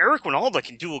Eric Winalda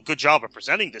can do a good job of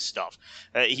presenting this stuff.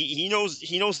 He knows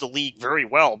the league very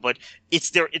well, but it's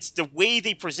the way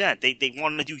they present. They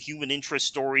want to do human interest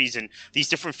stories and these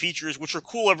different features, which are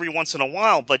cool every once in a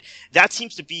while, but that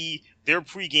seems to be their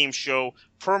pregame show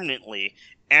permanently,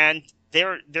 and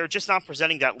they're just not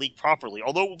presenting that league properly.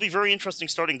 Although it will be very interesting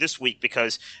starting this week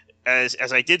because, as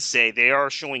I did say, they are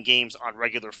showing games on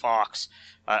regular Fox.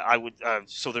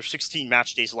 So there's 16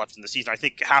 match days left in the season. I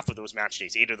think half of those match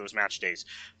days, 8 of those match days,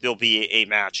 there'll be a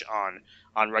match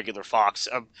on regular Fox.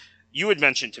 You had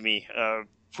mentioned to me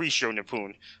pre-show,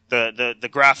 Nipun, the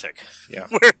graphic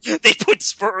where they put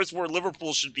Spurs where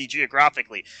Liverpool should be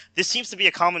geographically. This seems to be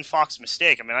a common Fox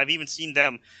mistake. I mean, I've even seen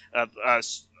them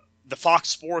the Fox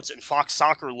Sports and Fox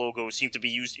Soccer logos seem to be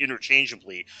used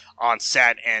interchangeably on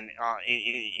set and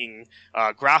in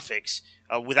graphics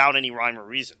without any rhyme or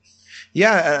reason.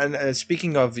 Yeah, and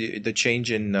speaking of the change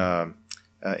in the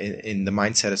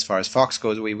mindset as far as Fox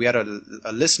goes, we had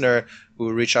a listener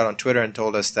who reached out on Twitter and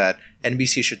told us that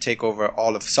NBC should take over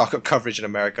all of soccer coverage in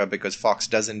America because Fox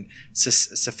doesn't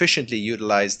sufficiently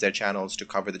utilize their channels to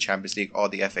cover the Champions League or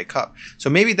the FA Cup. So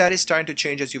maybe that is starting to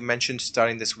change, as you mentioned,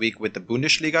 starting this week with the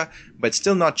Bundesliga, but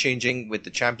still not changing with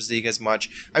the Champions League as much.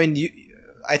 I mean,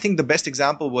 I think the best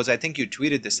example was, I think you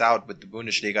tweeted this out with the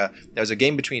Bundesliga. There was a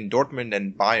game between Dortmund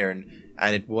and Bayern,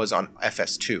 and it was on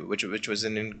FS2, which was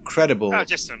an incredible. Oh,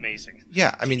 just amazing.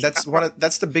 Yeah, I mean that's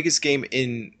the biggest game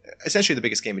essentially the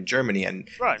biggest game in Germany, and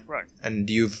right. And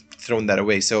you've thrown that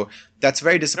away, so that's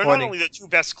very disappointing. They're not only the 2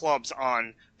 best clubs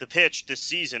on the pitch this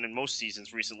season and most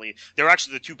seasons recently, they're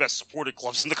actually the 2 best supported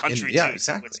clubs in the country. Yeah, too.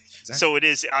 exactly. So it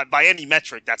is by any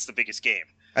metric, that's the biggest game.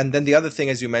 And then the other thing,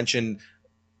 as you mentioned,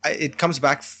 it comes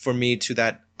back for me to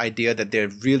that idea that they're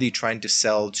really trying to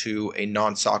sell to a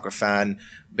non-soccer fan,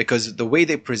 because the way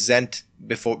they present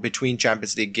between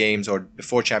Champions League games or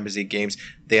before Champions League games,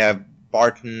 they have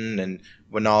Barton and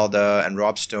Wijnaldum and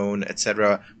Rob Stone,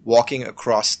 etc., walking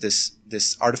across this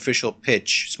artificial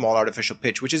pitch, small artificial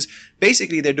pitch, which is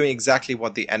basically they're doing exactly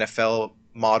what the NFL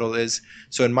model is.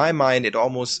 So in my mind, it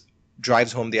almost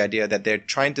drives home the idea that they're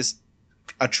trying to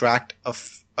attract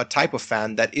a type of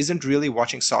fan that isn't really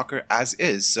watching soccer as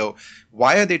is. So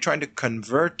why are they trying to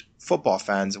convert football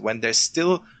fans when there's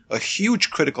still a huge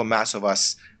critical mass of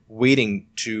us waiting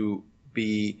to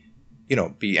be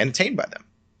entertained by them?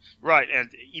 Right, and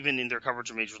even in their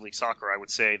coverage of Major League Soccer, I would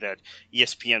say that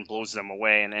ESPN blows them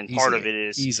away, and part of it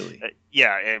is easily.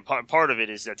 And part of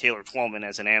it is that Taylor Twellman,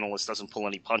 as an analyst, doesn't pull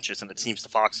any punches, and it seems the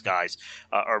Fox guys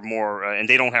are more, and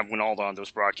they don't have Winalda on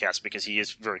those broadcasts because he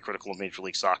is very critical of Major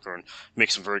League Soccer and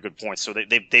makes some very good points. So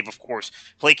they've of course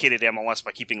placated MLS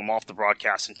by keeping him off the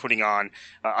broadcast and putting on.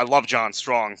 I love John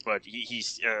Strong, but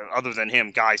he's other than him,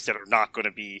 guys that are not going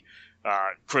to be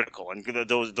critical, and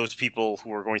those people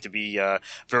who are going to be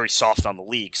very soft on the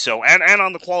league, so and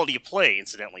on the quality of play,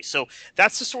 incidentally. So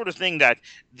that's the sort of thing that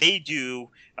they do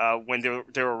when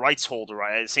they're a rights holder,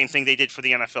 right? Same thing they did for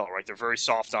the NFL, right? They're very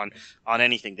soft on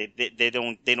anything. They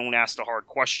don't ask the hard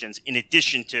questions, in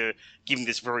addition to giving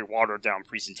this very watered down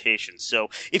presentation.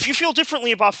 So if you feel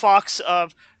differently about Fox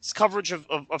coverage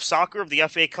of soccer, of the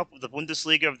FA Cup, of the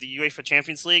Bundesliga, of the UEFA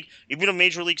Champions League, even of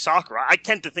Major League Soccer, I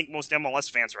tend to think most MLS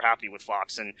fans are happy with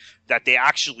Fox, and that they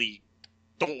actually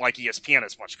don't like ESPN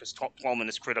as much because Twellman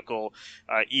is critical.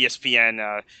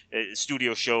 ESPN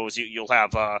studio shows, you'll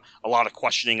have a lot of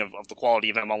questioning of the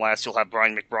quality of MLS. You'll have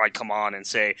Brian McBride come on and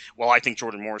say, well, I think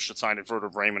Jordan Morris should sign at Werder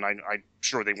Bremen. I'm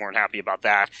sure they weren't happy about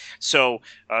that. So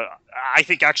I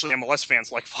think actually MLS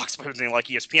fans like Fox better than they like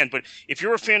ESPN. But if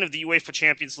you're a fan of the UEFA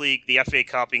Champions League, the FA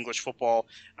Cup, English football,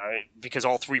 because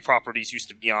all three properties used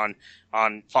to be on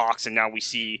Fox, and now we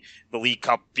see the League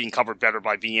Cup being covered better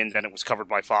by beIN than it was covered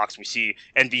by Fox. We see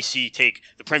NBC take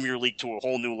the Premier League to a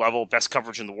whole new level, best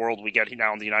coverage in the world we get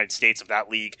now in the United States of that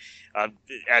league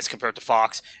as compared to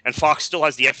Fox. And Fox still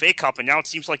has the FA Cup, and now it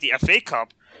seems like the FA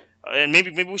Cup, and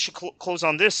maybe we should close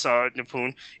on this,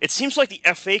 Nipun. It seems like the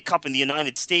FA Cup in the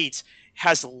United States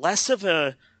has less of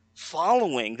a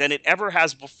following than it ever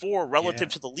has before relative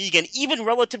to the league, and even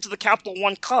relative to the Capital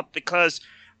One Cup, because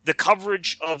the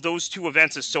coverage of those two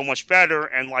events is so much better.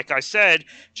 And like I said,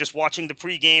 just watching the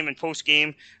pregame and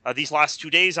postgame these last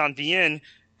 2 days on beIN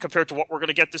compared to what we're going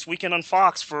to get this weekend on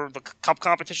Fox for the Cup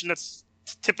competition that's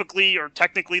typically or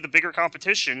technically the bigger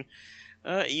competition,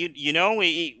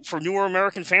 for newer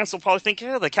American fans, they'll probably think,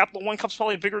 the Capital One Cup's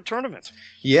probably a bigger tournament.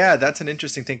 Yeah, that's an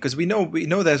interesting thing, because we know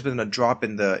there's been a drop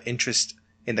in the interest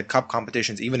in the cup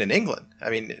competitions, even in England.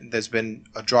 I mean, there's been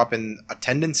a drop in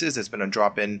attendances. There's been a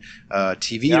drop in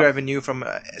TV revenue from,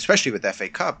 especially with the FA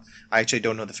Cup. I actually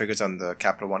don't know the figures on the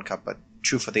Capital One Cup, but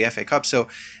true for the FA Cup. So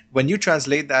when you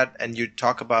translate that and you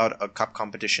talk about a cup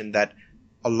competition that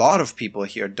a lot of people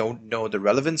here don't know the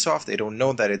relevance of, they don't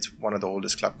know that it's one of the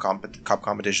oldest cup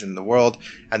competitions in the world,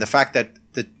 and the fact that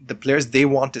the players they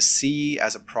want to see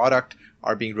as a product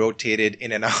are being rotated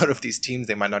in and out of these teams.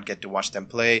 They might not get to watch them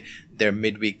play. They're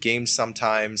midweek games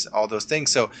sometimes, all those things.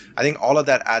 So I think all of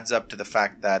that adds up to the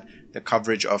fact that the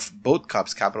coverage of both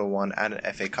cups, Capital One and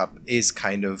FA Cup, is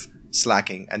kind of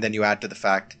slacking. And then you add to the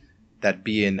fact that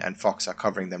beIN and Fox are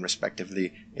covering them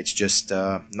respectively. It's just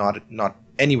not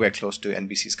anywhere close to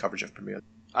NBC's coverage of Premier League.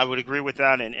 I would agree with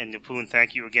that, and Nipun,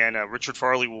 thank you again. Richard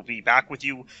Farley will be back with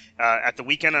you at the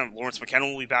weekend, and Lawrence McKenna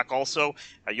will be back also.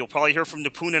 You'll probably hear from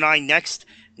Nipun and I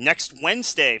next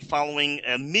Wednesday, following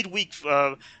a midweek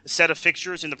set of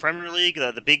fixtures in the Premier League.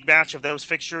 The big match of those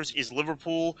fixtures is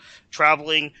Liverpool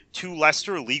traveling to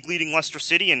Leicester, league-leading Leicester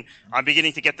City, and I'm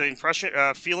beginning to get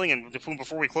the feeling, and Nipun,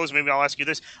 before we close, maybe I'll ask you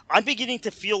this, I'm beginning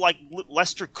to feel like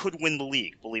Leicester could win the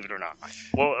league, believe it or not.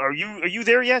 Well, are you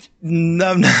there yet?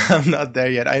 No, I'm not there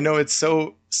yet. I know it's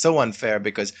so unfair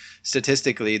because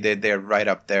statistically they're right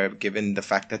up there, given the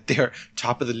fact that they're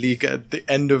top of the league at the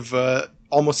end of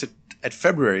almost at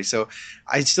February. So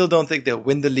I still don't think they'll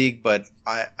win the league, but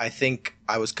I think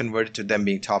I was converted to them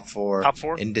being top four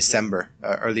in December,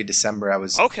 early December. I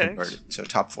was converted. So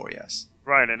top four, yes.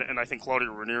 Right, and I think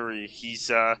Claudio Ranieri, he's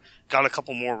got a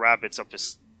couple more rabbits up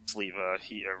his sleeve.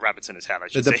 Rabbits in his hat, I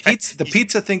should say. The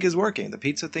pizza thing is working.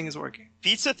 Pizza thing is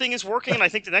working, and I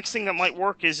think the next thing that might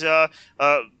work is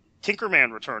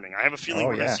Tinkerman returning. I have a feeling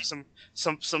we're going to see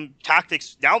some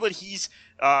tactics now that he's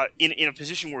in a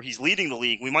position where he's leading the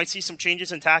league. We might see some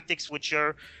changes in tactics which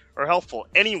are helpful.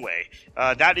 Anyway,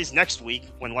 that is next week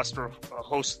when Leicester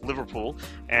hosts Liverpool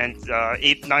and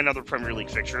 8-9 other Premier League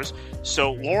fixtures.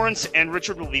 So Lawrence and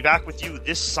Richard will be back with you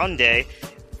this Sunday.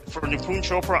 For Nipun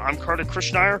Chopra, I'm Kartik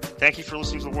Krishnaiyer. Thank you for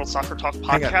listening to the World Soccer Talk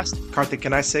podcast. Kartik,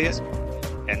 can I say it?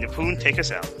 And Nipun, take us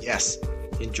out. Yes.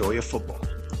 Enjoy your football.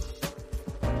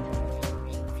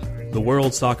 The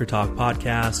World Soccer Talk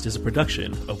podcast is a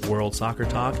production of World Soccer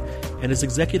Talk and is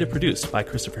executive produced by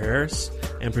Christopher Harris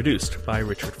and produced by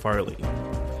Richard Farley.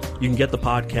 You can get the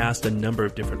podcast a number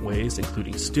of different ways,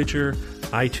 including Stitcher,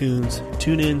 iTunes,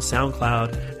 TuneIn,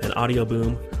 SoundCloud, and Audio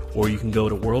Boom, or you can go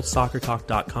to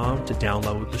worldsoccertalk.com to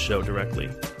download the show directly.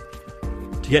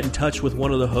 To get in touch with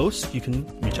one of the hosts, you can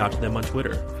reach out to them on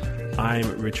Twitter.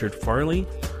 I'm Richard Farley.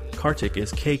 Kartik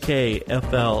is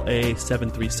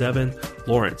KKFLA737.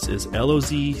 Lawrence is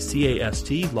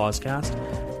LOZCAST, Lozcast.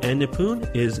 And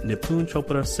Nipun is Nipun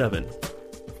Chopra 7.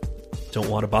 Don't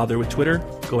want to bother with Twitter?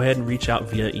 Go ahead and reach out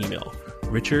via email.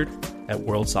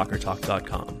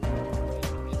 richard@worldsoccertalk.com.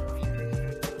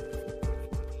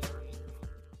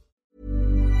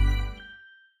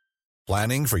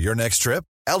 Planning for your next trip?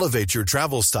 Elevate your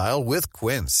travel style with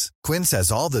Quince. Quince has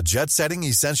all the jet-setting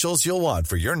essentials you'll want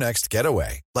for your next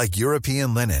getaway, like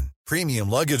European linen, premium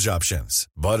luggage options,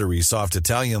 buttery soft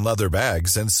Italian leather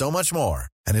bags, and so much more.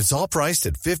 And it's all priced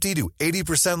at 50 to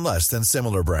 80% less than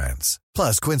similar brands.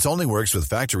 Plus, Quince only works with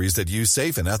factories that use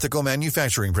safe and ethical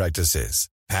manufacturing practices.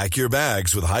 Pack your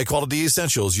bags with high-quality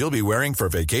essentials you'll be wearing for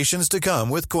vacations to come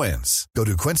with Quince. Go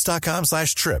to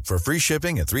quince.com/trip for free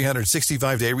shipping and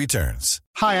 365-day returns.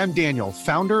 Hi, I'm Daniel,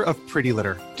 founder of Pretty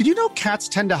Litter. Did you know cats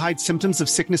tend to hide symptoms of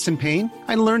sickness and pain?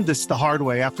 I learned this the hard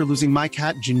way after losing my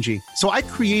cat, Gingy. So I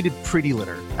created Pretty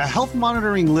Litter, a health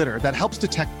monitoring litter that helps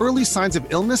detect early signs of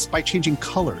illness by changing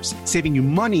colors, saving you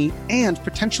money and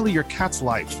potentially your cat's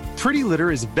life. Pretty Litter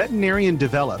is veterinarian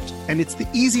developed, and it's the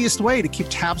easiest way to keep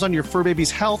tabs on your fur baby's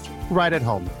health right at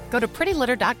home. Go to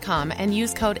prettylitter.com and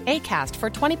use code ACAST for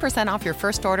 20% off your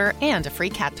first order and a free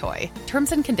cat toy.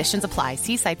 Terms and conditions apply.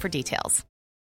 See site for details.